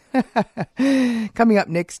entrails. Coming up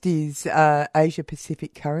next is Asia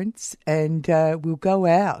Pacific Currents, and we'll go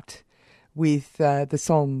out with the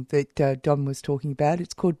song that Don was talking about.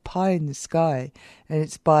 It's called Pie in the Sky, and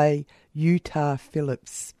it's by Utah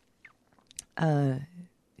Phillips.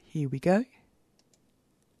 Here we go.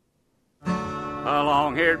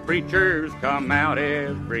 Long-haired preachers come out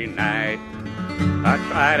every night. I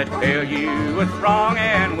try to tell you what's wrong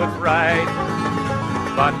and what's right,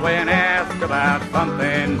 but when asked about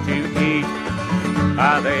something to eat,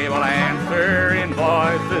 they will answer in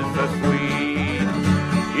voices so sweet.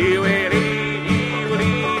 You will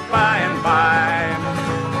eat by and by,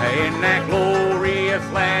 in that glorious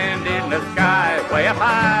land in the sky, way up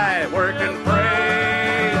high, work and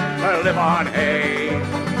pray, live on hay.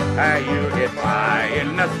 You get by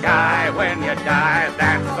in the sky when you die,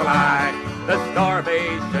 that's a lie. The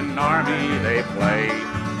Starvation Army, they play,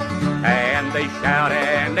 and they shout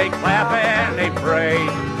and they clap and they pray.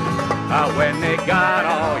 When they got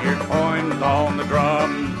all your coins on the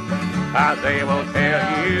drum, they will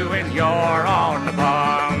tell you when you're on the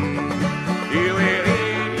bum. You will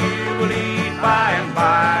eat by and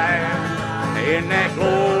by, in that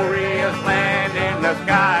glorious land in the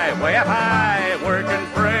sky, way up high, work and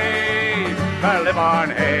pray, live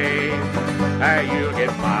on hay. You'll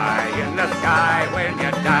get by in the sky when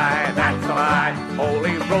you die, that's a lie.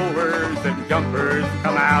 Holy rollers and jumpers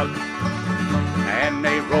come out, and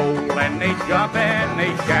they roll and they jump and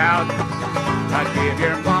they shout. Give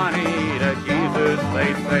your money to Jesus,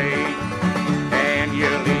 they say, and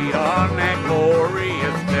you'll eat on that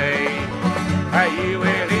glorious day. You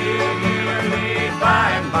will eat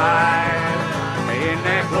by and by, in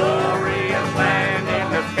that glorious land in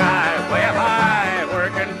the sky, way up high,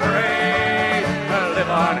 work and pray, live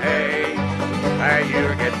on hay.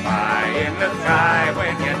 you get by in the sky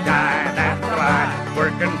when you die. That's why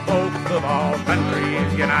working folks of all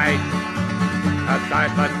countries unite.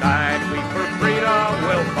 Side by side, we for freedom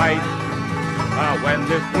will fight. When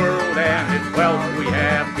this world and its wealth we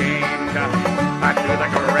have gained, to the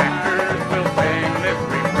correctors will sing this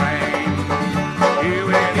refrain. You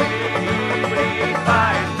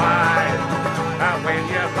by and by, when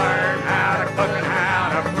you learn how to cook and how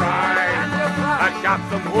to fry, chop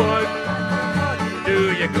some wood, do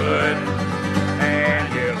you good,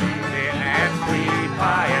 and you'll eat in that sweet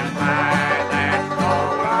by and by. That's all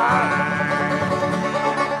right.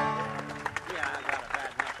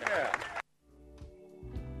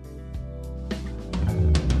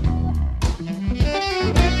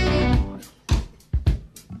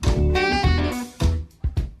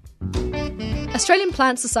 Australian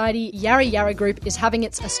Plant Society Yarra Yarra Group is having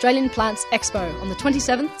its Australian Plants Expo on the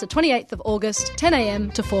 27th to 28th of August,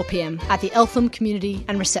 10am to 4pm at the Eltham Community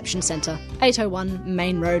and Reception Centre, 801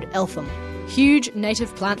 Main Road, Eltham. Huge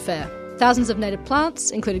native plant fair. Thousands of native plants,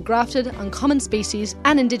 including grafted, uncommon species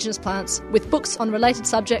and Indigenous plants, with books on related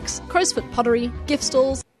subjects, crowsfoot pottery, gift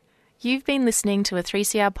stalls. You've been listening to a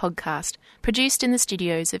 3CR podcast produced in the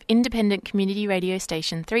studios of independent community radio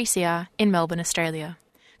station 3CR in Melbourne, Australia.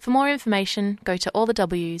 For more information, go to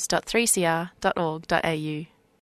allthews.3cr.org.au.